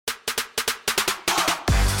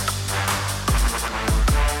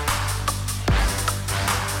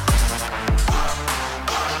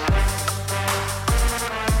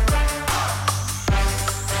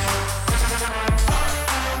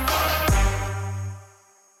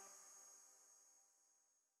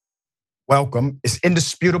Welcome. It's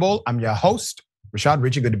indisputable. I'm your host, Rashad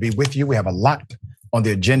Ritchie. Good to be with you. We have a lot on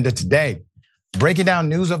the agenda today. Breaking down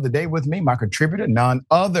news of the day with me, my contributor, none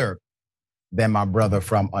other than my brother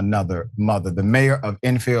from another mother, the mayor of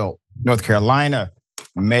Enfield, North Carolina,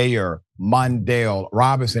 Mayor Mondale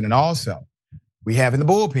Robinson. And also, we have in the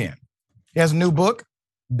bullpen, he has a new book,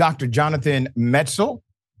 Dr. Jonathan Metzl.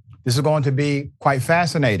 This is going to be quite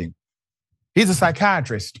fascinating. He's a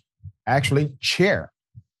psychiatrist, actually chair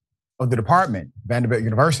of the department, Vanderbilt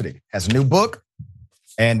University, has a new book,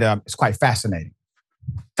 and it's quite fascinating.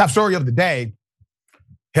 Top story of the day,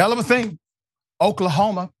 hell of a thing.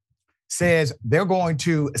 Oklahoma says they're going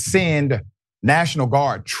to send National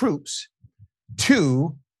Guard troops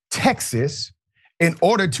to Texas in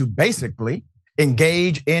order to basically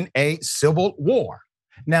engage in a civil war.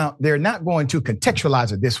 Now, they're not going to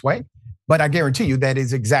contextualize it this way, but I guarantee you that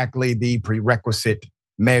is exactly the prerequisite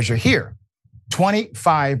measure here.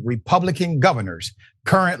 25 Republican governors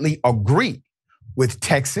currently agree with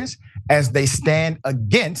Texas as they stand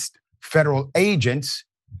against federal agents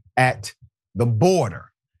at the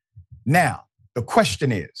border. Now, the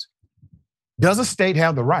question is, does a state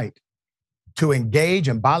have the right to engage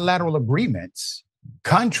in bilateral agreements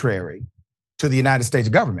contrary to the United States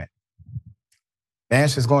government? The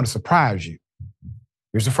answer is going to surprise you.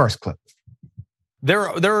 Here's the first clip.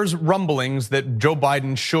 There's rumblings that Joe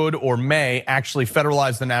Biden should or may actually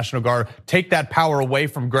federalize the National Guard, take that power away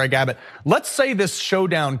from Greg Abbott. Let's say this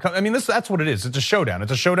showdown, that's what it is. It's a showdown.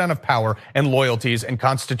 It's a showdown of power and loyalties and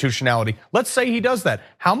constitutionality. Let's say he does that.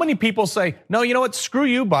 How many people say, no, you know what, screw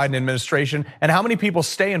you, Biden administration? And how many people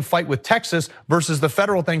stay and fight with Texas versus the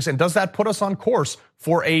federal things? And does that put us on course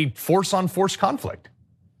for a force-on-force conflict?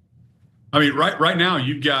 I mean, right now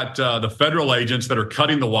you've got the federal agents that are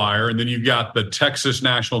cutting the wire, and then you've got the Texas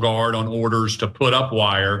National Guard on orders to put up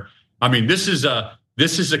wire. I mean, this is a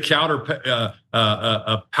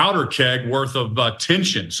powder keg worth of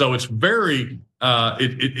tension. So it's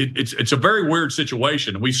it's a very weird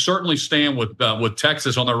situation. We certainly stand with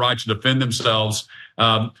Texas on their right to defend themselves,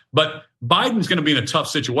 but Biden's going to be in a tough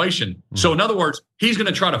situation. So in other words, he's going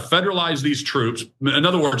to try to federalize these troops. In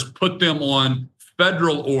other words, put them on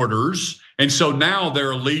federal orders. And so now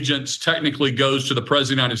their allegiance technically goes to the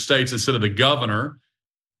president of the United States instead of the governor.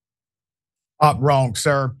 Wrong,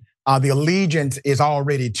 sir. The allegiance is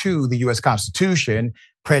already to the US Constitution,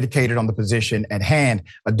 predicated on the position at hand.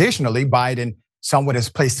 Additionally, Biden somewhat has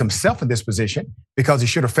placed himself in this position because he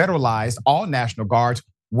should have federalized all National Guards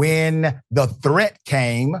when the threat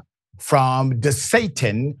came from the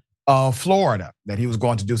Satan of Florida, that he was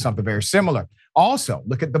going to do something very similar. Also,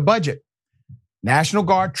 look at the budget. National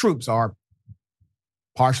Guard troops are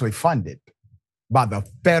partially funded by the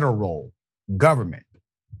federal government,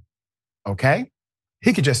 okay?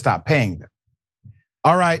 He could just stop paying them.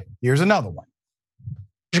 All right, here's another one.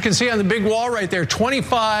 You can see on the big wall right there,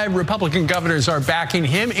 25 Republican governors are backing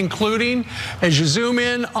him, including, as you zoom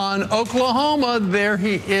in on Oklahoma, there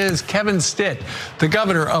he is, Kevin Stitt, the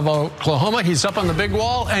governor of Oklahoma. He's up on the big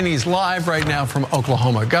wall and he's live right now from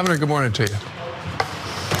Oklahoma. Governor, good morning to you.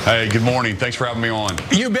 Hey, good morning. Thanks for having me on.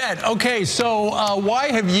 You bet. Okay, so why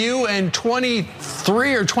have you and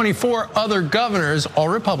 23 or 24 other governors, all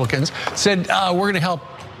Republicans, said we're going to help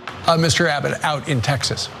Mr. Abbott out in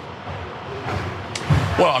Texas?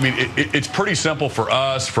 Well, I mean, it's pretty simple for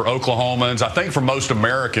us, for Oklahomans. I think for most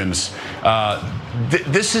Americans,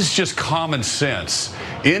 this is just common sense.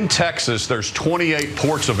 In Texas, there's 28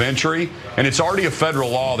 ports of entry, and it's already a federal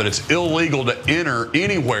law that it's illegal to enter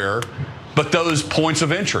anywhere but those points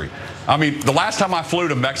of entry. I mean, the last time I flew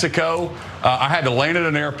to Mexico, I had to land at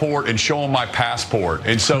an airport and show them my passport.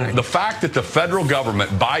 And so the fact that the federal government,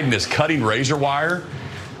 Biden, is cutting razor wire,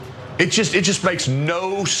 it just makes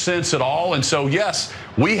no sense at all. And so, yes,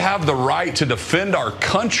 we have the right to defend our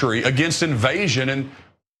country against invasion. And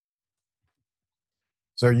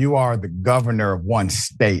Sir, you are the governor of one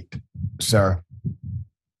state, sir.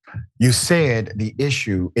 You said the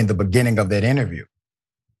issue in the beginning of that interview.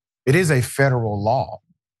 It is a federal law,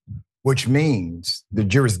 which means the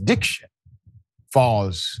jurisdiction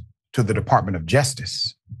falls to the Department of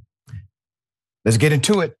Justice. Let's get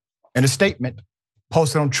into it in a statement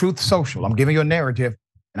posted on Truth Social. I'm giving you a narrative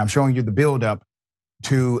and I'm showing you the buildup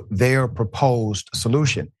to their proposed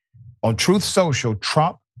solution. On Truth Social,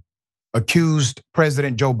 Trump accused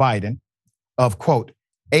President Joe Biden of, quote,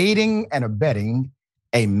 aiding and abetting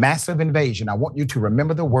a massive invasion. I want you to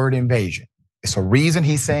remember the word invasion. It's a reason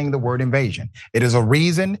he's saying the word invasion. It is a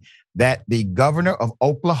reason that the governor of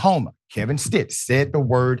Oklahoma, Kevin Stitt, said the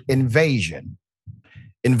word invasion.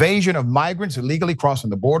 Invasion of migrants illegally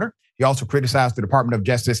crossing the border. He also criticized the Department of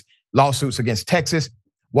Justice lawsuits against Texas,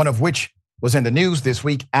 one of which was in the news this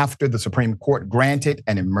week after the Supreme Court granted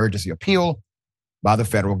an emergency appeal by the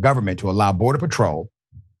federal government to allow Border Patrol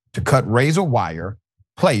to cut razor wire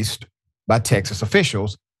placed by Texas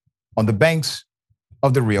officials on the banks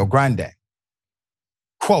of the Rio Grande.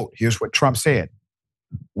 Quote, here's what Trump said.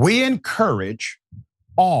 We encourage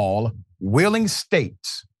all willing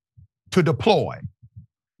states to deploy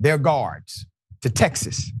their guards to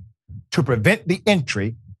Texas to prevent the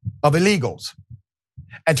entry of illegals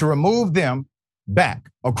and to remove them back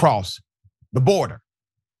across the border.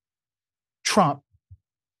 Trump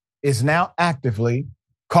is now actively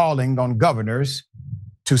calling on governors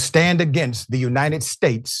to stand against the United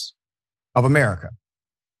States of America.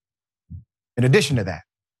 In addition to that,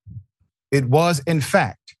 it was in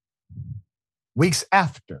fact weeks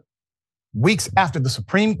after the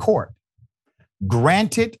Supreme Court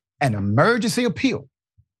granted an emergency appeal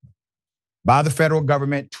by the federal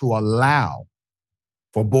government to allow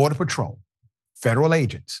for Border Patrol, federal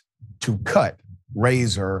agents, to cut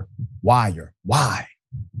razor wire. Why?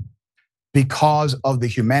 Because of the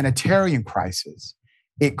humanitarian crisis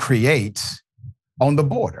it creates on the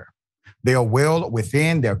border. They are well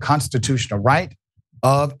within their constitutional right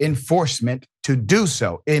of enforcement to do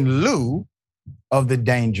so in lieu of the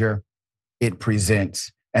danger it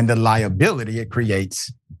presents and the liability it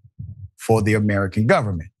creates for the American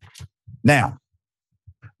government. Now,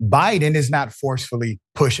 Biden is not forcefully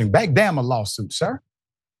pushing back. Damn a lawsuit, sir.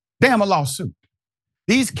 Damn a lawsuit.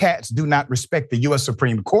 These cats do not respect the US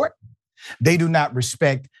Supreme Court. They do not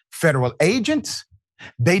respect federal agents.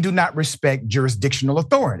 They do not respect jurisdictional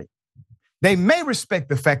authority. They may respect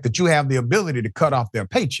the fact that you have the ability to cut off their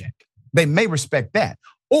paycheck. They may respect that.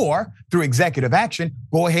 Or through executive action,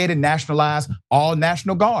 go ahead and nationalize all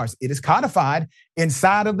National Guards. It is codified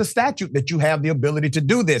inside of the statute that you have the ability to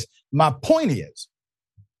do this. My point is,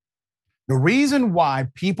 the reason why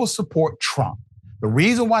people support Trump, the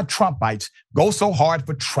reason why Trumpites go so hard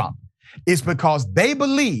for Trump is because they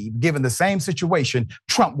believe, given the same situation,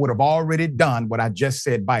 Trump would have already done what I just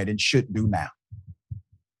said Biden should do now.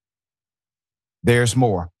 There's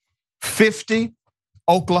more. 50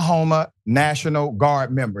 Oklahoma National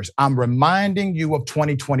Guard members. I'm reminding you of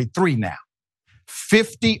 2023 now.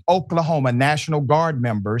 50 Oklahoma National Guard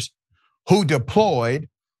members who deployed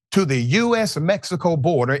to the US-Mexico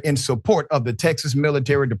border in support of the Texas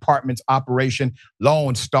Military Department's Operation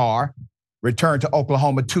Lone Star returned to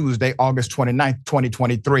Oklahoma Tuesday, August 29th,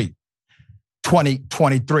 2023.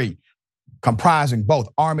 2023. Comprising both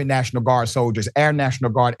Army National Guard soldiers, Air National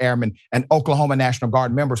Guard airmen, and Oklahoma National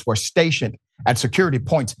Guard members were stationed at security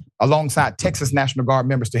points alongside Texas National Guard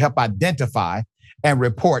members to help identify and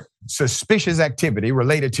report suspicious activity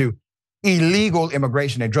related to illegal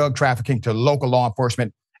immigration and drug trafficking to local law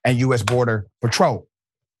enforcement and US Border Patrol.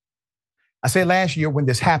 I said last year when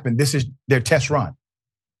this happened, this is their test run.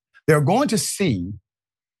 They're going to see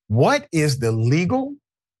what is the legal,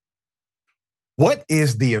 what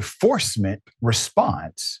is the enforcement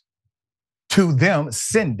response to them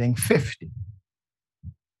sending 50?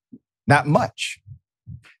 Not much.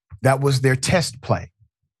 That was their test play.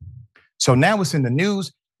 So now it's in the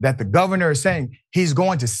news that the governor is saying he's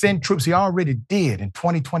going to send troops. He already did in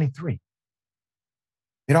 2023.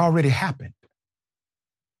 It already happened.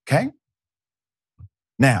 Okay?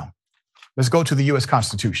 Now, let's go to the US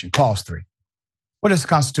Constitution, Clause 3. What does the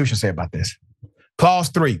Constitution say about this? Clause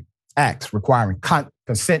 3, acts requiring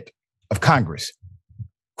consent of Congress.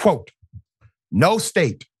 Quote, no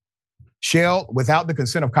state shall, without the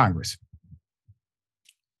consent of Congress,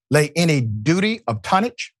 lay any duty of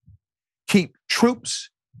tonnage, keep troops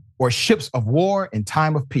or ships of war in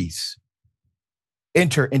time of peace,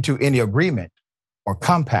 enter into any agreement or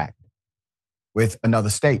compact with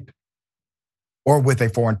another state or with a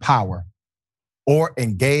foreign power, or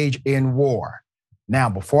engage in war. Now,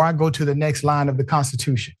 before I go to the next line of the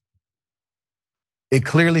Constitution, it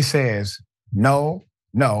clearly says no,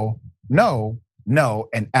 no, no, no,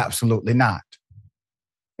 and absolutely not.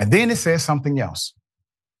 And then it says something else.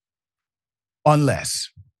 Unless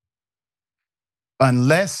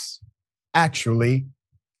actually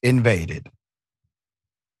invaded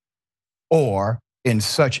or in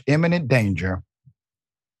such imminent danger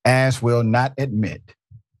as will not admit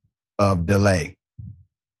of delay.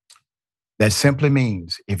 That simply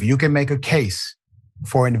means if you can make a case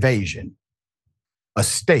for invasion, a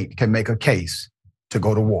state can make a case to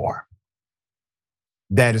go to war.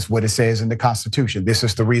 That is what it says in the Constitution. This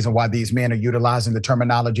is the reason why these men are utilizing the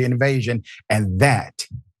terminology invasion, and that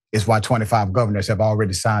is why 25 governors have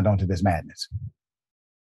already signed on to this madness.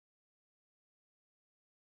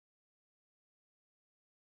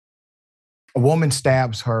 A woman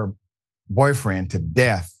stabs her boyfriend to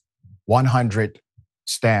death 100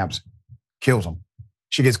 stabs, kills him.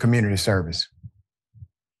 She gets community service.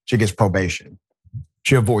 She gets probation.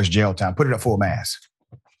 She avoids jail time. Put it at full mass.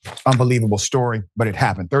 Unbelievable story, but it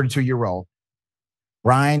happened. 32-year-old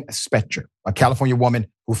Brian Spetcher, a California woman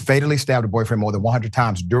who fatally stabbed her boyfriend more than 100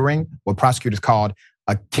 times during what prosecutors called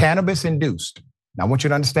a cannabis-induced. Now, I want you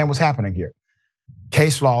to understand what's happening here.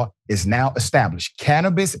 Case law is now established.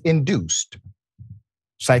 Cannabis-induced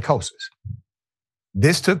psychosis.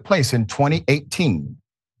 This took place in 2018.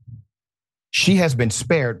 She has been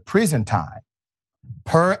spared prison time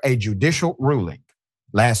per a judicial ruling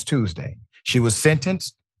last Tuesday. She was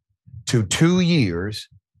sentenced to 2 years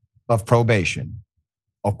of probation,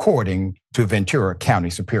 according to Ventura County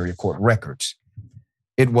Superior Court records.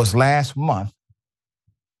 It was last month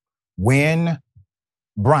when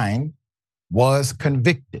Brian was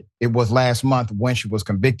convicted. It was last month when she was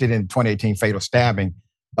convicted in the 2018 fatal stabbing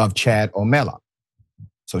of Chad O'Malley.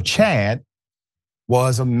 So Chad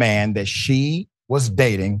was a man that she was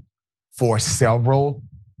dating for several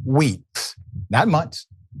weeks, not months,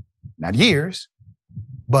 not years,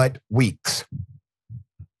 but weeks.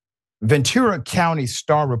 Ventura County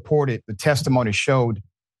Star reported the testimony showed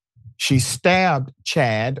she stabbed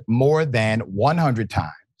Chad more than 100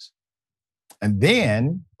 times. And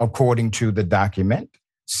then, according to the document,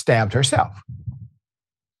 stabbed herself.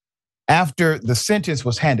 After the sentence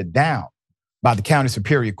was handed down by the County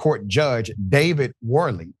Superior Court Judge David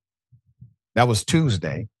Worley, that was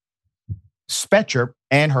Tuesday, Spetcher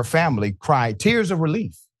and her family cried tears of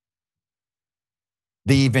relief.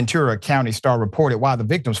 The Ventura County Star reported while the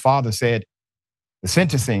victim's father said the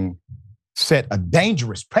sentencing set a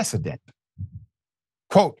dangerous precedent.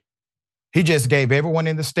 Quote, he just gave everyone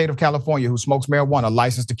in the state of California who smokes marijuana a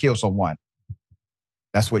license to kill someone.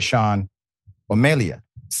 That's what Sean O'Malley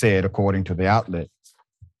said, according to the outlet.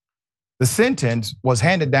 The sentence was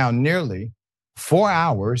handed down nearly 4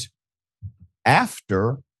 hours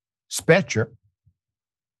after Spetcher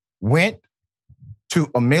went to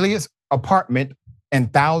O'Malley's apartment in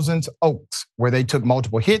Thousands Oaks, where they took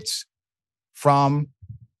multiple hits from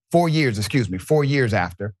 4 years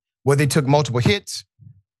after, where they took multiple hits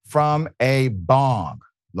from a bong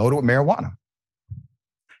loaded with marijuana.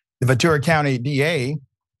 The Ventura County DA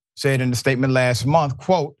said in a statement last month,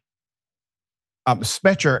 quote,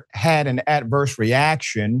 Spetcher had an adverse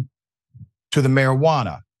reaction to the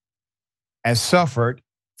marijuana and suffered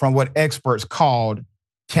from what experts called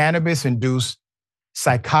cannabis-induced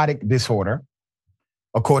psychotic disorder,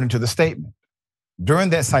 according to the statement. During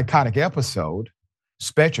that psychotic episode,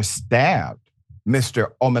 Spetcher stabbed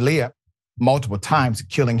Mr. O'Malley multiple times,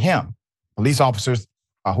 killing him. Police officers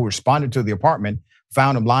who responded to the apartment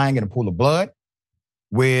found him lying in a pool of blood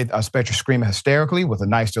with Spetcher screaming hysterically with a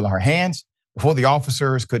knife still in her hands. Before the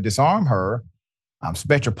officers could disarm her,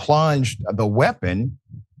 Spetcher plunged the weapon,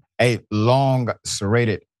 a long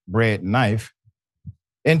serrated bread knife,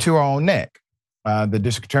 into her own neck. The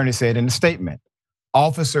district attorney said in the statement,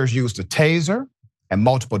 officers used a taser and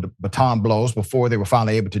multiple baton blows before they were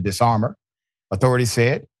finally able to disarm her. Authorities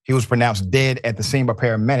said he was pronounced dead at the scene by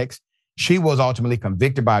paramedics. She was ultimately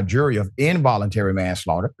convicted by a jury of involuntary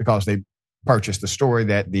manslaughter because they purchased the story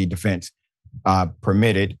that the defense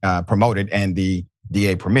promoted, and the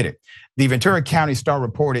DA permitted. The Ventura County Star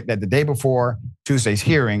reported that the day before Tuesday's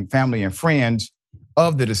hearing, family and friends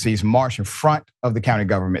of the deceased marched in front of the county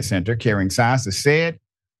government center carrying signs that said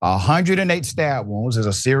 108 stab wounds is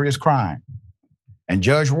a serious crime, and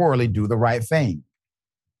Judge Worley do the right thing.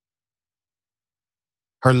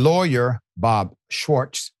 Her lawyer, Bob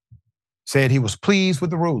Schwartz, said he was pleased with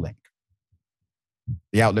the ruling.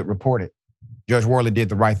 The outlet reported Judge Worley did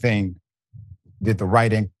the right thing, did the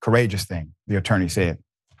right and courageous thing, the attorney said.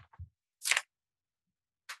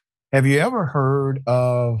 Have you ever heard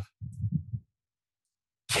of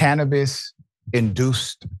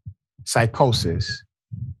cannabis-induced psychosis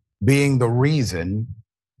being the reason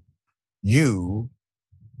you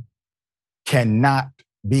cannot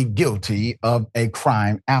be guilty of a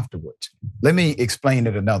crime afterwards? Let me explain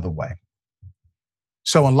it another way.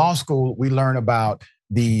 So in law school, we learn about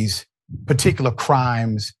these particular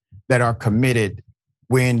crimes that are committed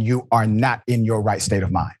when you are not in your right state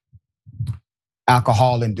of mind.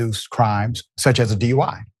 Alcohol-induced crimes, such as a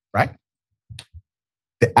DUI, right?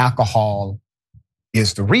 The alcohol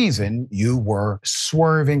is the reason you were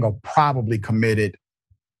swerving or probably committed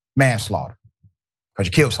manslaughter because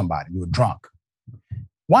you killed somebody, you were drunk.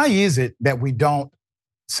 Why is it that we don't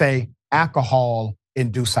say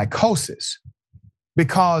alcohol-induced psychosis?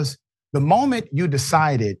 Because the moment you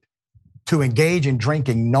decided to engage in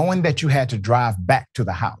drinking, knowing that you had to drive back to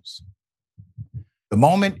the house, the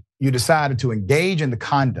moment you decided to engage in the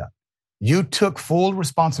conduct, You took full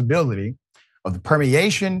responsibility of the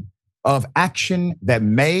permeation of action that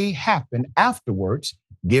may happen afterwards,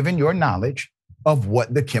 given your knowledge of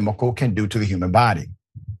what the chemical can do to the human body.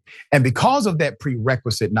 And because of that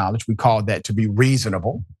prerequisite knowledge, we call that to be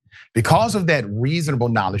reasonable. Because of that reasonable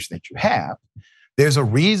knowledge that you have, there's a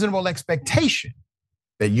reasonable expectation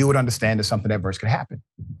that you would understand that something adverse could happen.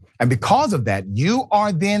 And because of that, you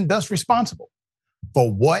are then thus responsible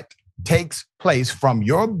for what takes place from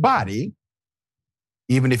your body,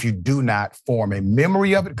 even if you do not form a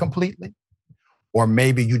memory of it completely, or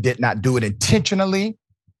maybe you did not do it intentionally.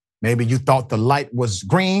 Maybe you thought the light was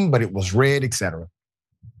green, but it was red, etc.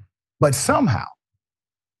 But somehow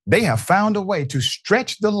they have found a way to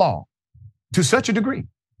stretch the law to such a degree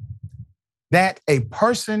that a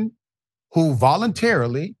person who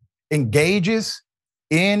voluntarily engages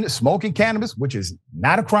in smoking cannabis, which is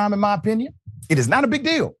not a crime in my opinion, it is not a big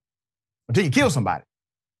deal until you kill somebody.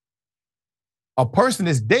 A person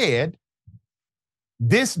is dead.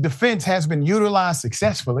 This defense has been utilized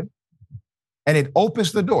successfully, and it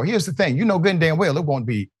opens the door. Here's the thing, you know good and damn well it won't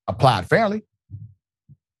be applied fairly.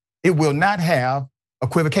 It will not have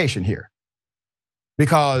equivocation here,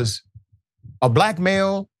 because a black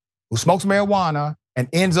male who smokes marijuana and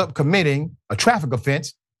ends up committing a traffic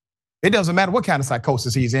offense, it doesn't matter what kind of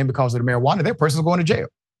psychosis he's in because of the marijuana, that person's going to jail.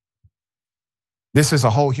 This is a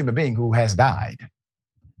whole human being who has died.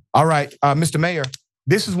 All right, Mr. Mayor,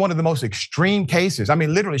 this is one of the most extreme cases. I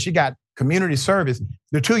mean, literally, she got community service.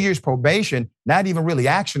 The 2 years probation, not even really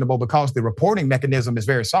actionable because the reporting mechanism is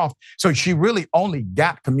very soft. So she really only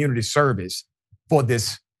got community service for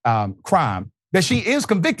this crime that she is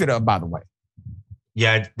convicted of, by the way.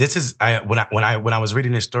 Yeah, this is when I was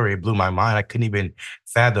reading this story, it blew my mind. I couldn't even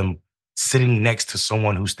fathom sitting next to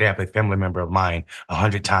someone who stabbed a family member of mine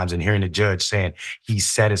 100 times and hearing the judge saying he's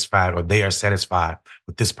satisfied or they are satisfied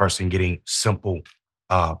with this person getting simple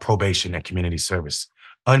probation and community service.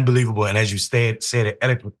 Unbelievable. And as you said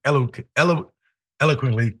it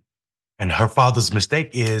eloquently, and her father's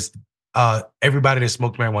mistake is everybody that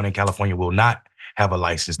smoked marijuana in California will not have a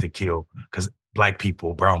license to kill, because Black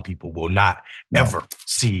people, brown people will not ever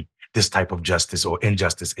see this type of justice or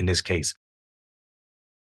injustice in this case.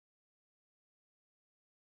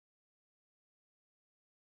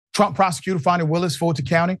 Trump prosecutor Fonnie Willis, Fulton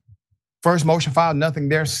County. First motion filed, nothing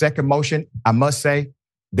there. Second motion, I must say,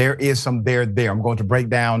 there is some there. I'm going to break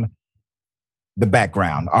down the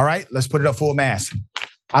background. All right, let's put it up full mass.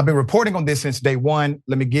 I've been reporting on this since day one.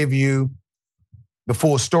 Let me give you the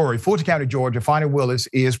full story. Fulton County, Georgia, Fonnie Willis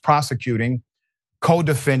is prosecuting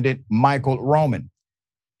co-defendant Michael Roman.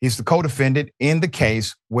 He's the co-defendant in the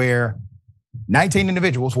case where 19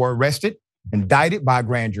 individuals were arrested, indicted by a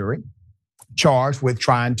grand jury, charged with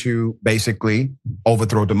trying to basically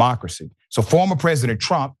overthrow democracy. So former President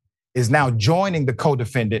Trump is now joining the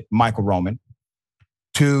co-defendant Michael Roman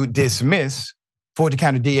to dismiss Fulton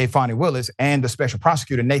County DA Fonnie Willis and the special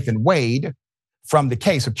prosecutor Nathan Wade from the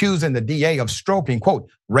case, accusing the DA of stroking, quote,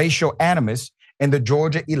 racial animus in the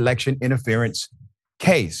Georgia election interference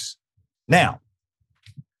case. Now,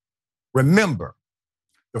 remember,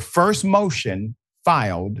 the first motion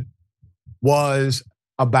filed was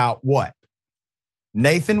about what?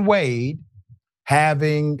 Nathan Wade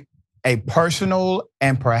having a personal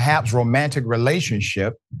and perhaps romantic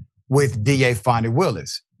relationship with DA Fonnie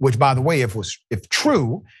Willis, which, by the way, if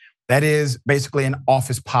true, that is basically an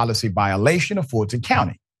office policy violation of Fulton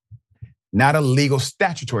County, not a legal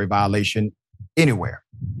statutory violation anywhere.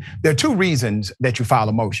 There are two reasons that you file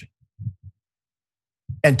a motion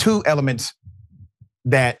and two elements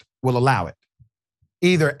that will allow it.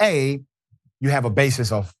 Either A, you have a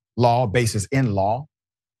basis of law, basis in law,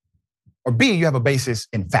 or B, you have a basis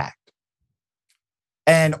in fact.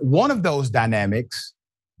 And one of those dynamics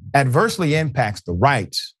adversely impacts the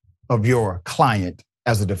rights of your client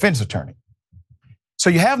as a defense attorney. So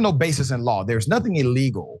you have no basis in law. There's nothing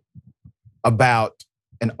illegal about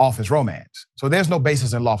an office romance. So there's no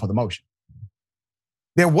basis in law for the motion.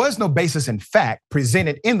 There was no basis in fact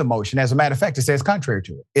presented in the motion. As a matter of fact, it says contrary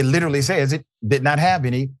to it. It literally says it did not have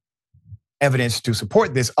any evidence to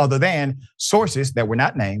support this other than sources that were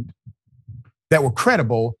not named, that were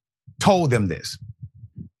credible, told them this.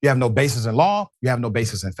 You have no basis in law, you have no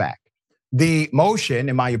basis in fact. The motion,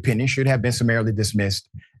 in my opinion, should have been summarily dismissed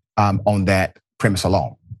on that premise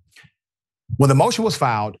alone. When the motion was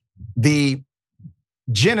filed, the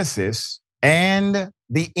genesis and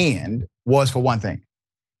the end was for one thing,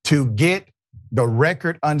 to get the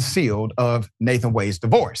record unsealed of Nathan Wade's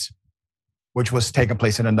divorce, which was taking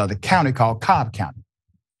place in another county called Cobb County.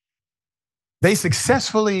 They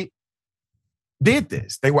successfully did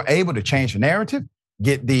this. They were able to change the narrative.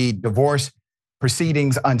 get the divorce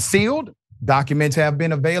proceedings unsealed. Documents have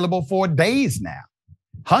been available for days now.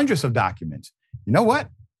 Hundreds of documents. You know what?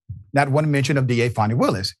 Not one mention of DA Fani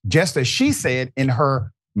Willis, just as she said in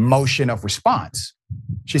her motion of response.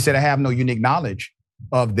 She said, I have no unique knowledge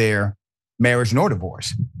of their marriage nor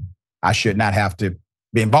divorce. I should not have to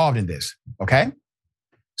be involved in this, okay?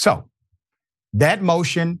 So that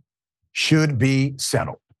motion should be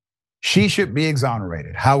settled. She should be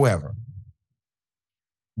exonerated. However,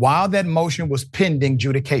 while that motion was pending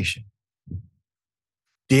adjudication,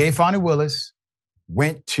 DA Fani Willis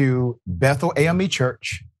went to Bethel AME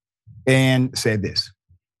Church and said this.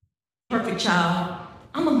 Perfect child,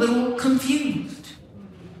 I'm a little confused.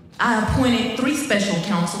 I appointed 3 special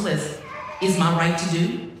counsel, as is my right to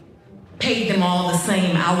do. Paid them all the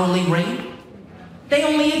same hourly rate. They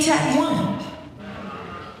only attacked one.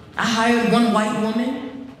 I hired one white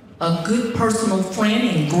woman, a good personal friend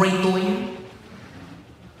and great lawyer.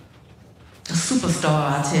 A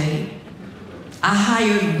superstar, I tell you. I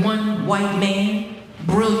hired one white man,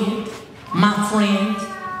 brilliant, my friend,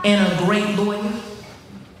 and a great lawyer.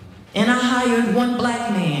 And I hired one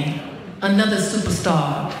black man, another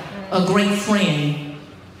superstar, a great friend,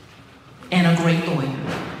 and a great lawyer.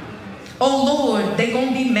 Oh Lord, they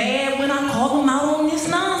gonna be mad when I call them out on this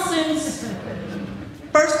nonsense.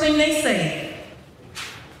 First thing they say,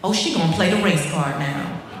 oh, she gonna play the race card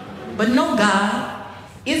now. But no, God,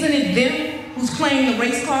 isn't it them who's playing the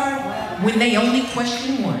race card when they only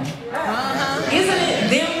question one? Isn't it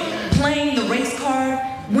them playing the race card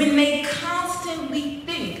when they constantly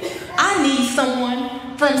think, I need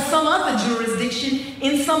someone from some other jurisdiction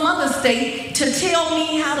in some other state to tell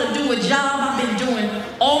me how to do a job I've been doing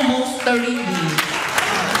almost 30 years.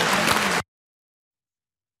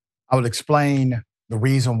 I will explain the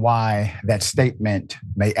reason why that statement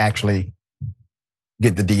may actually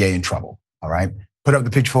get the DA in trouble, all right? Put up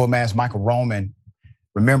the picture for mass, Michael Roman.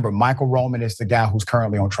 Remember, Michael Roman is the guy who's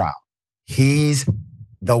currently on trial. He's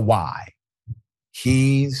the why.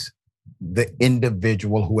 He's the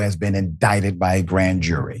individual who has been indicted by a grand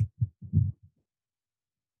jury.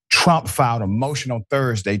 Trump filed a motion on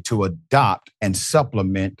Thursday to adopt and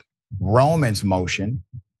supplement Roman's motion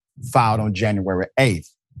filed on January 8th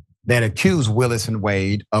that accused Willis and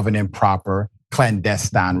Wade of an improper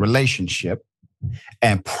clandestine relationship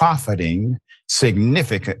and profiting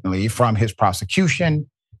significantly from his prosecution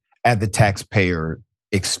at the taxpayer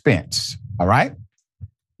expense, all right?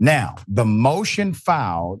 Now, the motion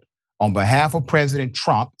filed on behalf of President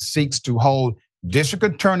Trump seeks to hold District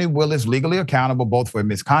Attorney Willis legally accountable both for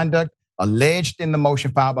misconduct alleged in the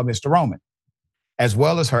motion filed by Mr. Roman, as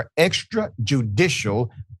well as her extrajudicial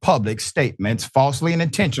public statements falsely and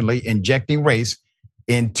intentionally injecting race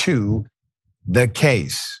into the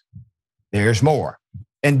case. There's more.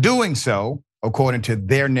 In doing so, according to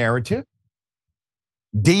their narrative,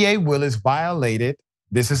 DA Willis violated,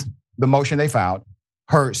 this is the motion they filed,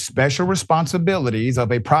 her special responsibilities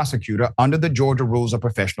of a prosecutor under the Georgia Rules of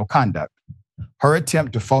Professional Conduct. Her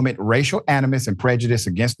attempt to foment racial animus and prejudice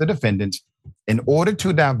against the defendants in order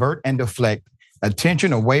to divert and deflect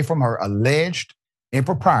attention away from her alleged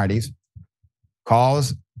improprieties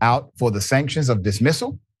calls out for the sanctions of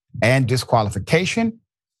dismissal and disqualification.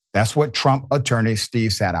 That's what Trump attorney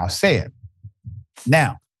Steve Sadow said.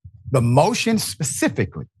 Now, the motion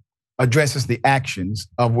specifically addresses the actions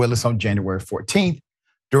of Willis on January 14th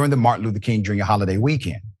during the Martin Luther King Jr. holiday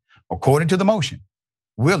weekend. According to the motion,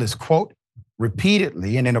 Willis, quote,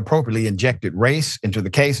 repeatedly and inappropriately injected race into the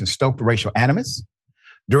case and stoked racial animus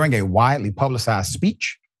during a widely publicized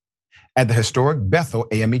speech at the historic Bethel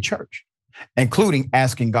AME Church, including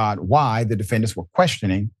asking God why the defendants were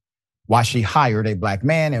questioning why she hired a black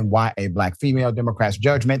man and why a black female Democrat's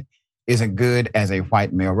judgment isn't good as a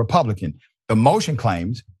white male Republican. The motion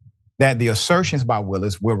claims that the assertions by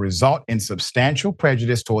Willis will result in substantial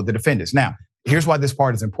prejudice toward the defendants. Now, here's why this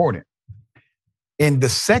part is important. In the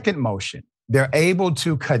second motion, they're able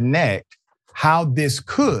to connect how this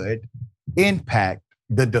could impact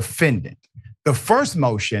the defendant. The first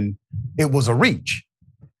motion, it was a reach,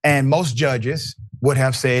 and most judges would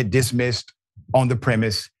have said dismissed on the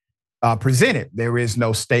premise presented. There is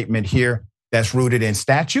no statement here that's rooted in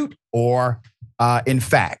statute or in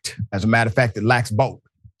fact. As a matter of fact, it lacks both.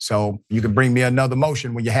 So you can bring me another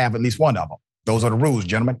motion when you have at least one of them. Those are the rules,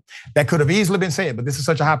 gentlemen. That could have easily been said, but this is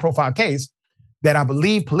such a high profile case that I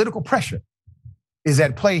believe political pressure is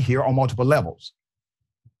at play here on multiple levels.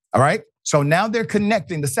 All right? So now they're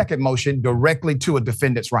connecting the second motion directly to a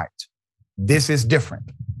defendant's rights. This is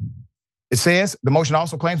different. It says the motion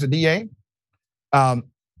also claims the DA.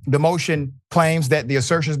 The motion claims that the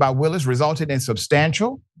assertions by Willis resulted in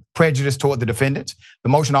substantial prejudice toward the defendants. The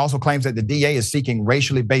motion also claims that the DA is seeking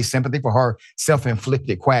racially based sympathy for her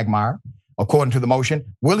self-inflicted quagmire. According to the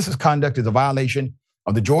motion, Willis's conduct is a violation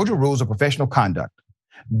of the Georgia rules of professional conduct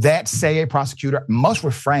that say a prosecutor must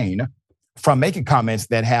refrain from making comments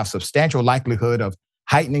that have substantial likelihood of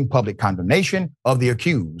heightening public condemnation of the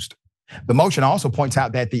accused. The motion also points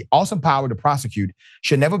out that the awesome power to prosecute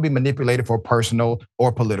should never be manipulated for personal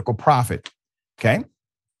or political profit. Okay,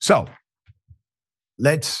 so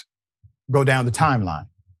let's go down the timeline.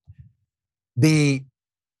 The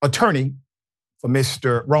attorney for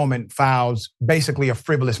Mr. Roman files basically a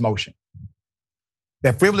frivolous motion.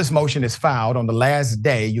 That frivolous motion is filed on the last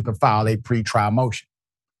day you can file a pretrial motion.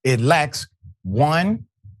 It lacks one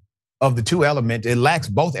of the two elements. It lacks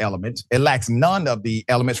both elements. It lacks none of the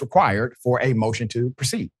elements required for a motion to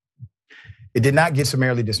proceed. It did not get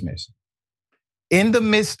summarily dismissed. In the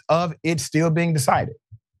midst of it still being decided,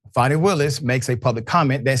 Fani Willis makes a public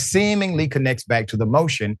comment that seemingly connects back to the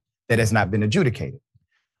motion that has not been adjudicated.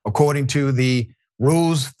 According to the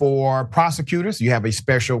rules for prosecutors, you have a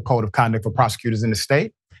special code of conduct for prosecutors in the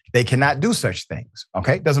state. They cannot do such things,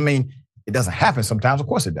 okay? Doesn't mean it doesn't happen sometimes, of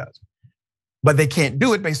course it does. But they can't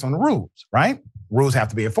do it based on the rules, right? Rules have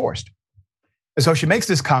to be enforced. And so she makes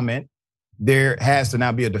this comment. There has to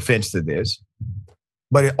now be a defense to this,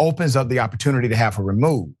 but it opens up the opportunity to have her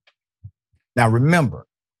removed. Now remember,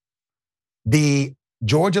 the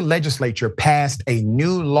Georgia legislature passed a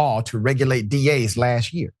new law to regulate DAs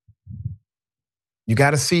last year. You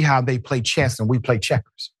got to see how they play chess and we play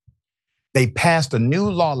checkers. They passed a new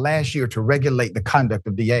law last year to regulate the conduct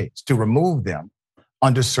of DAs, to remove them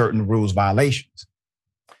under certain rules violations.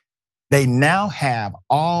 They now have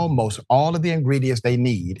almost all of the ingredients they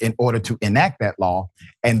need in order to enact that law.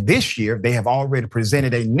 And this year, they have already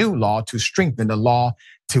presented a new law to strengthen the law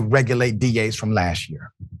to regulate DAs from last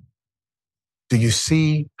year. Do you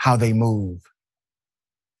see how they move?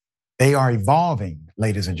 They are evolving,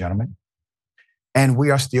 ladies and gentlemen, and we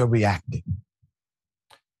are still reacting.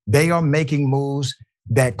 They are making moves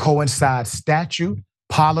that coincide statute,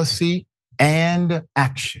 policy, and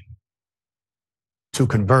action to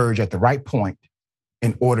converge at the right point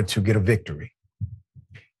in order to get a victory.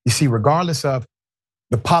 You see, regardless of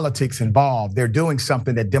the politics involved, they're doing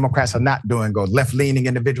something that Democrats are not doing, or left-leaning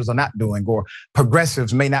individuals are not doing, or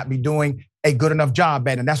progressives may not be doing a good enough job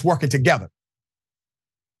at, and that's working together.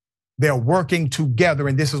 They're working together,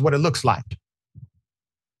 and this is what it looks like.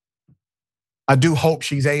 I do hope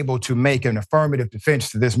she's able to make an affirmative defense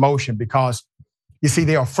to this motion, because you see,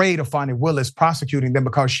 they're afraid of Fani Willis prosecuting them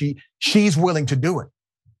because she's willing to do it.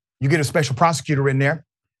 You get a special prosecutor in there,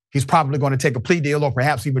 he's probably going to take a plea deal or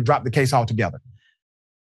perhaps even drop the case altogether.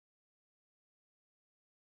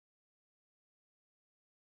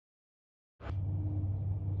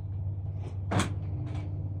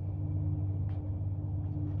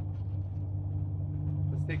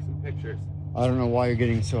 Let's take some pictures. I don't know why you're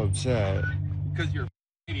getting so upset. Because you're an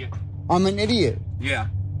idiot. I'm an idiot. Yeah.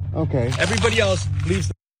 Okay. Everybody else leaves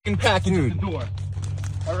the fucking package at the door.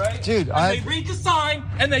 All right? Dude, they read the sign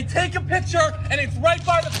and they take a picture and it's right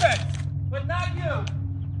by the fence. But not you.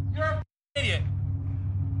 You're a idiot.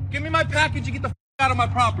 Give me my package and get the out of my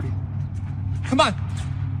property. Come on.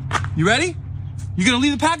 You ready? You gonna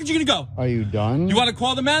leave the package or you gonna go? Are you done? You wanna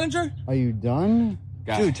call the manager? Are you done?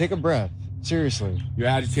 Dude, take a breath. Seriously. You're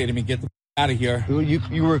agitating me. Get the out of here.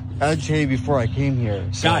 You were agitated before I came here.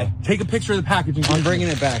 So Guy, take a picture of the package. And I'm bringing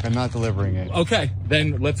it back. I'm not delivering it. Okay,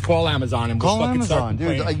 then let's call Amazon and call Amazon,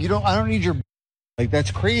 dude. I don't need your. Like,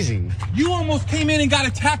 that's crazy. You almost came in and got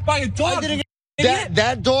attacked by a dog. I didn't get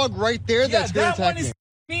that dog right there. That's gonna attack me. That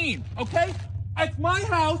one is mean. Okay, it's my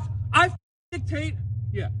house. I dictate.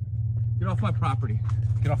 Yeah, get off my property.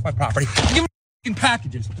 Get off my property. Give me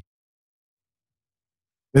packages.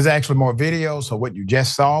 There's actually more video, so what you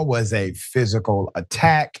just saw was a physical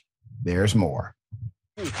attack. There's more.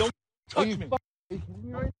 Dude, don't touch me.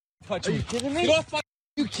 Touch me. Are you kidding me? Get off my. Are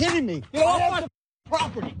you kidding me? Get off my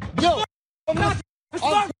property. Yo, I'm not.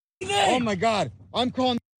 Oh my God, I'm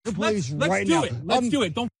calling the police right now. Let's do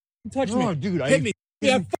it. Don't touch me. No, dude, hit me.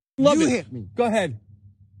 Yeah, I love you it. hit me. Go ahead.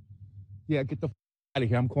 Yeah, get the out of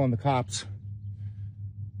here. I'm calling the cops.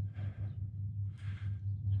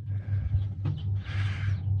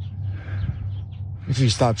 If you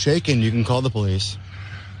stop shaking, you can call the police.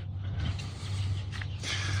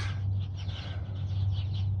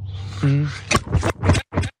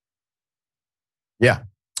 Yeah,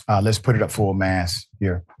 let's put it up full mass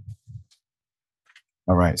here.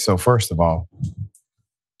 All right, so first of all,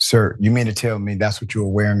 sir, you mean to tell me that's what you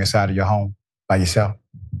were wearing inside of your home by yourself?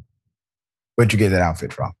 Where'd you get that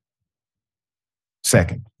outfit from?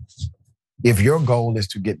 Second, if your goal is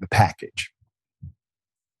to get the package,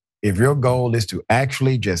 if your goal is to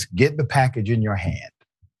actually just get the package in your hand,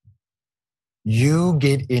 you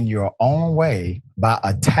get in your own way by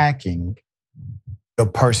attacking the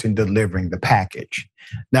person delivering the package.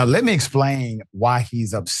 Now, let me explain why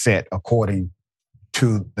he's upset according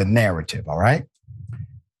to the narrative, all right?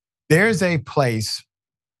 There's a place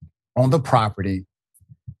on the property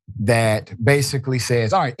that basically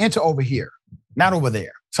says, all right, enter over here, not over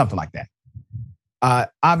there, something like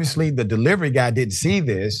that. Obviously, the delivery guy didn't see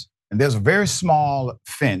this, and there's a very small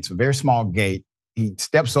fence, a very small gate. He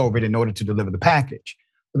steps over it in order to deliver the package.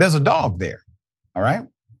 But there's a dog there, all right?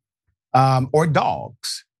 Or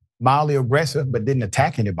dogs, mildly aggressive, but didn't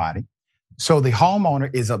attack anybody. So the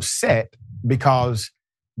homeowner is upset because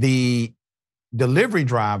the delivery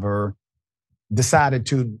driver decided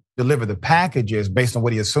to deliver the packages based on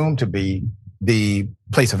what he assumed to be the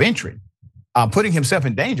place of entry, putting himself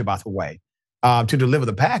in danger, by the way, to deliver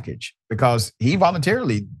the package because he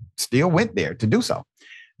voluntarily still went there to do so.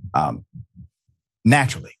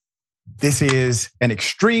 Naturally, this is an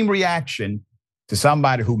extreme reaction to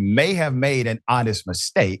somebody who may have made an honest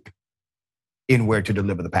mistake in where to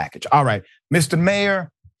deliver the package. All right, Mr.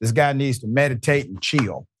 Mayor, this guy needs to meditate and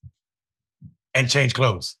chill. And change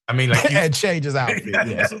clothes. I mean, like and change his outfit.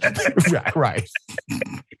 Yes. right.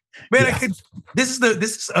 Man, yeah. This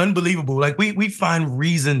is unbelievable. Like we find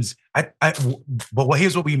reasons. But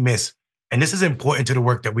here's what we miss, and this is important to the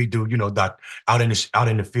work that we do. You know, Doc, out in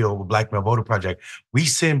the field with Black Male Voter Project, we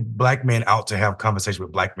send Black men out to have conversations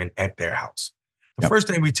with Black men at their house. The first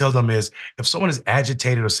thing we tell them is, if someone is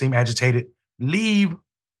agitated or seem agitated, leave,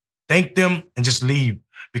 thank them, and just leave.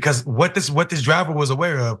 Because what this driver was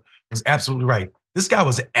aware of was absolutely right. This guy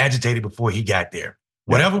was agitated before he got there.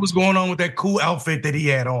 Whatever was going on with that cool outfit that he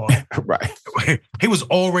had on, right? He was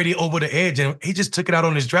already over the edge, and he just took it out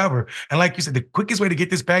on his driver. And like you said, the quickest way to get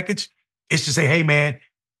this package is to say, "Hey, man,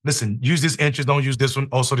 listen, use this entrance, don't use this one.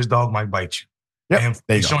 Also, this dog might bite you." Yep. And for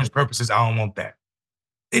insurance purposes, I don't want that.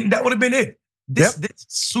 And that would have been it. This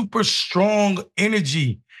super strong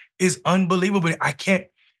energy is unbelievable.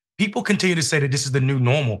 People continue to say that this is the new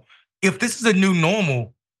normal. If this is a new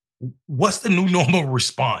normal, what's the new normal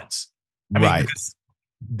response? I mean,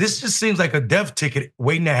 this just seems like a death ticket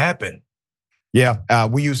waiting to happen. Yeah,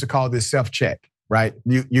 we used to call this self-check, right?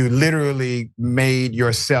 You literally made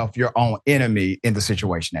yourself your own enemy in the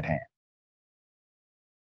situation at hand.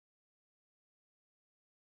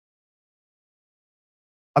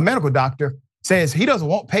 A medical doctor says he doesn't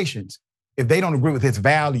want patients if they don't agree with his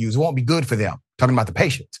values. It won't be good for them. Talking about the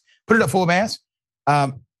patients. Put it up full mass.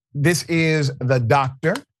 This is the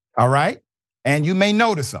doctor, all right? And you may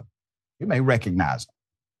notice him. You may recognize him.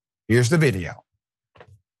 Here's the video.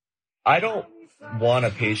 I don't want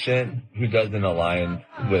a patient who doesn't align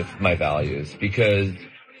with my values because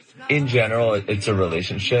in general, it's a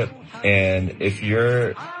relationship. And if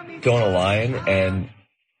you don't align, and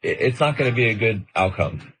it's not going to be a good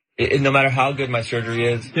outcome. No matter how good my surgery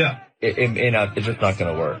is, it's just not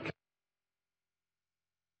going to work.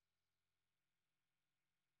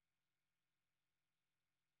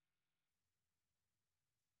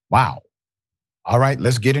 Wow. All right,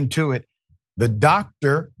 let's get into it. The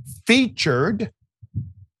doctor featured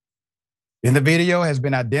in the video has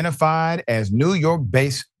been identified as New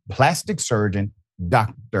York-based plastic surgeon,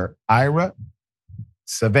 Dr. Ira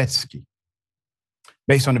Savetsky.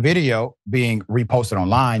 Based on the video being reposted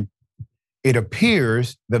online, it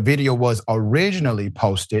appears the video was originally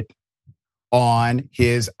posted on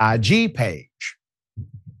his IG page.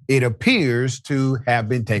 It appears to have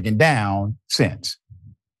been taken down since.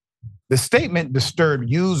 The statement disturbed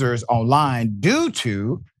users online due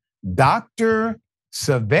to Dr.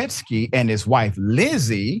 Savetsky and his wife,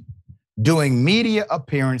 Lizzie, doing media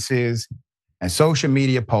appearances and social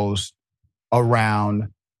media posts around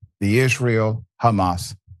the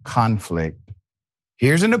Israel-Hamas conflict.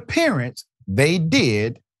 Here's an appearance they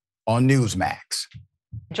did on Newsmax.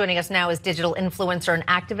 Joining us now is digital influencer and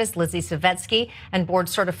activist Lizzie Savetsky and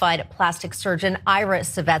board-certified plastic surgeon Ira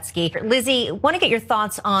Savetsky. Lizzie, want to get your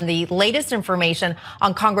thoughts on the latest information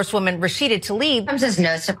on Congresswoman Rashida Tlaib. Comes as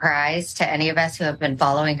no surprise to any of us who have been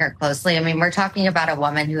following her closely. I mean, we're talking about a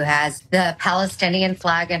woman who has the Palestinian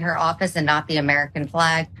flag in her office and not the American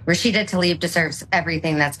flag. Rashida Tlaib deserves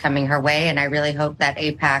everything that's coming her way, and I really hope that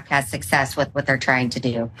AIPAC has success with what they're trying to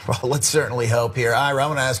do. Well, let's certainly hope here. Ira, I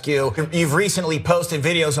want to ask you, you've recently posted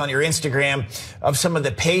videos on your Instagram of some of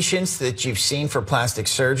the patients that you've seen for plastic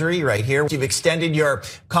surgery right here. You've extended your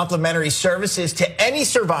complimentary services to any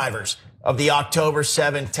survivors of the October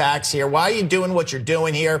 7th attacks here. Why are you doing what you're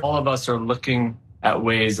doing here? All of us are looking at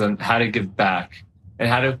ways on how to give back.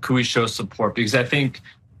 and could we show support? Because I think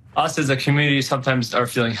us as a community sometimes are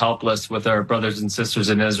feeling helpless with our brothers and sisters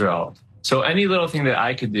in Israel. So any little thing that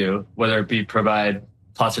I could do, whether it be provide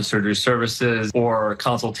plastic surgery services or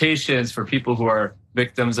consultations for people who are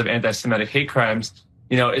victims of anti-Semitic hate crimes,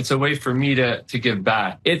 it's a way for me to give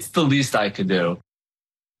back. It's the least I could do.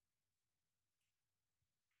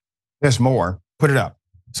 There's more. Put it up.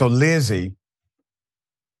 So Lizzie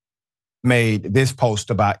made this post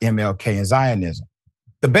about MLK and Zionism.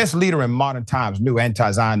 The best leader in modern times knew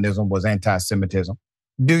anti-Zionism was anti-Semitism.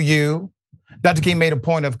 Do you? Dr. King made a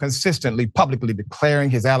point of consistently, publicly declaring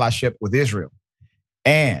his allyship with Israel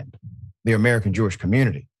and the American Jewish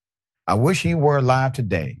community. I wish he were alive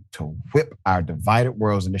today to whip our divided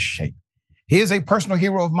worlds into shape. He is a personal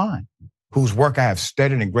hero of mine, whose work I have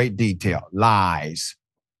studied in great detail. Lies.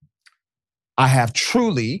 I have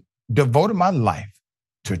truly devoted my life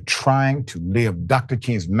to trying to live Dr.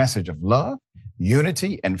 King's message of love,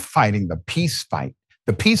 unity, and fighting the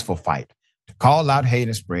peaceful fight to call out hate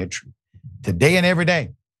and spread truth. Today and every day,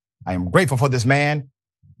 I am grateful for this man,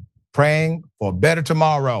 praying for a better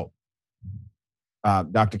tomorrow.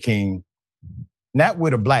 Dr. King, not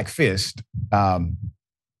with a black fist, but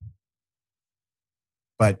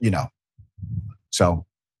so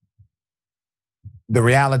the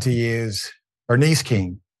reality is Bernice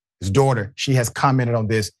King, his daughter, she has commented on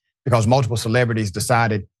this because multiple celebrities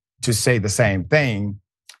decided to say the same thing.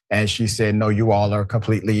 And she said, no, you all are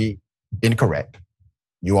completely incorrect.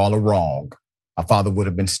 You all are wrong. Our father would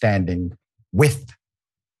have been standing with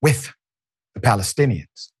the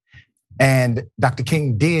Palestinians. And Dr.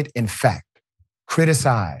 King did, in fact,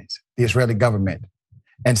 criticize the Israeli government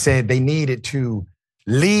and said they needed to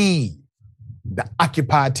leave the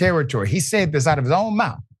occupied territory. He said this out of his own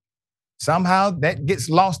mouth. Somehow that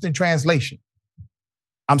gets lost in translation.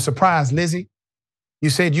 I'm surprised, Lizzie.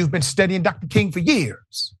 You said you've been studying Dr. King for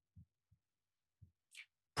years.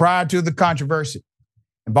 Prior to the controversy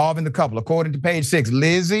involving the couple, according to page 6,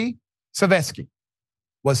 Lizzie Savetsky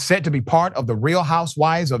was set to be part of the Real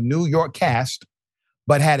Housewives of New York cast,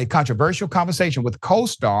 but had a controversial conversation with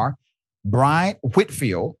co-star Brian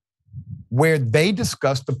Whitfield, where they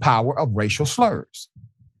discussed the power of racial slurs.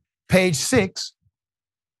 Page 6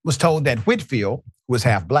 was told that Whitfield, who was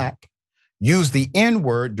half black, used the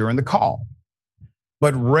N-word during the call.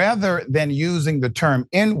 But rather than using the term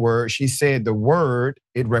N-word, she said the word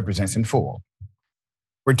it represents in full.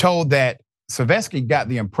 We're told that Savetsky got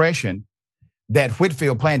the impression that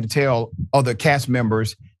Whitfield planned to tell other cast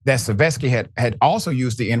members that Savetsky had also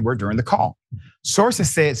used the N-word during the call. Sources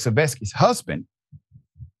said Savetsky's husband,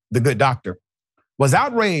 the good doctor, was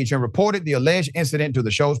outraged and reported the alleged incident to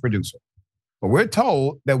the show's producer. But we're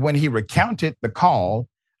told that when he recounted the call,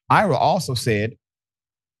 Ira also said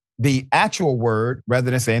the actual word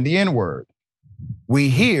rather than saying the N-word. We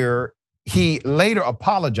hear he later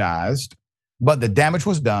apologized, but the damage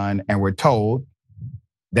was done, and we're told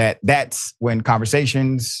that that's when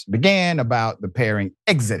conversations began about the pairing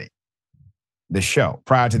exiting the show.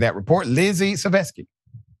 Prior to that report, Lizzie Savetsky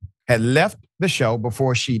had left the show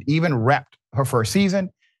before she'd even wrapped her first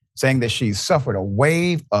season, saying that she suffered a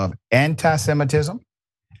wave of anti-Semitism.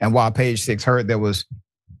 And while page 6 heard there was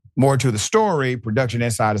more to the story, production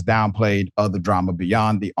insiders downplayed other drama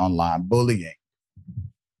beyond the online bullying.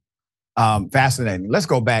 Fascinating. Let's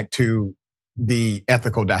go back to the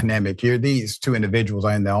ethical dynamic here. These two individuals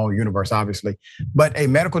are in their own universe, obviously, but a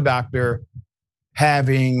medical doctor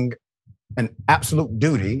having an absolute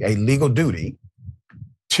duty, a legal duty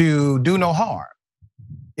to do no harm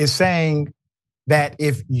is saying that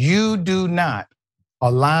if you do not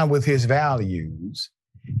align with his values,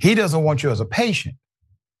 he doesn't want you as a patient.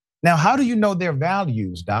 Now, how do you know their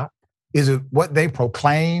values, Doc? Is it what they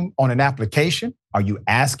proclaim on an application? Are you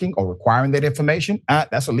asking or requiring that information?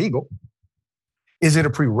 That's illegal. Is it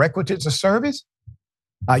a prerequisite to service?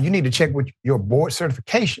 You need to check with your board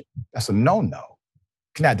certification. That's a no-no.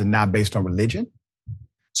 You cannot deny based on religion.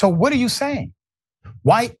 So what are you saying?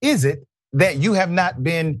 Why is it that you have not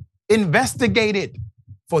been investigated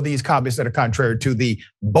for these comments that are contrary to the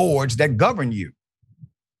boards that govern you?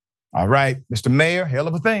 All right, Mr. Mayor, hell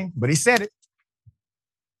of a thing, but he said it.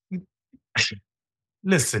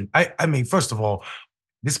 Listen, I mean, first of all,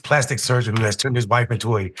 this plastic surgeon who has turned his wife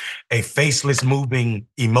into a faceless moving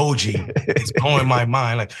emoji is blowing my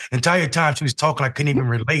mind. Like the entire time she was talking, I couldn't even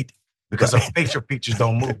relate because her facial features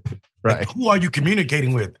don't move. Right. Like, who are you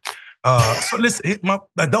communicating with? So listen,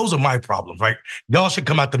 those are my problems, right? Y'all should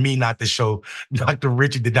come out to me, not the show. Dr.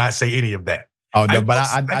 Richard did not say any of that. Oh, no,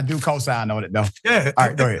 I do co-sign on it, though. Yeah. All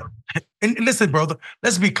right, go ahead. And listen, brother,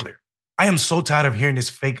 let's be clear. I am so tired of hearing this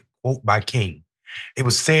fake quote by King. It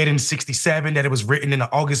was said in 1967 that it was written in an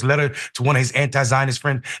August letter to one of his anti-Zionist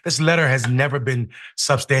friends. This letter has never been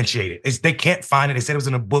substantiated. They can't find it. They said it was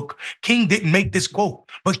in a book. King didn't make this quote,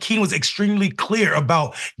 but King was extremely clear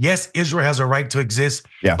about, yes, Israel has a right to exist,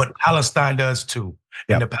 but Palestine does too.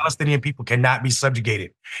 And the Palestinian people cannot be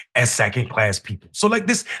subjugated as second-class people. So like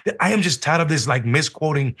this, I am just tired of this like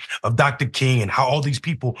misquoting of Dr. King and how all these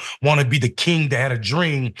people want to be the king that had a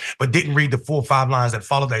dream, but didn't read the 4 or 5 lines that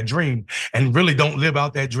follow that dream and really don't live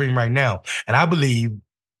out that dream right now. And I believe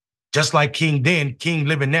just like King then, King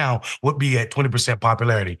living now would be at 20%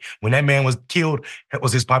 popularity. When that man was killed, that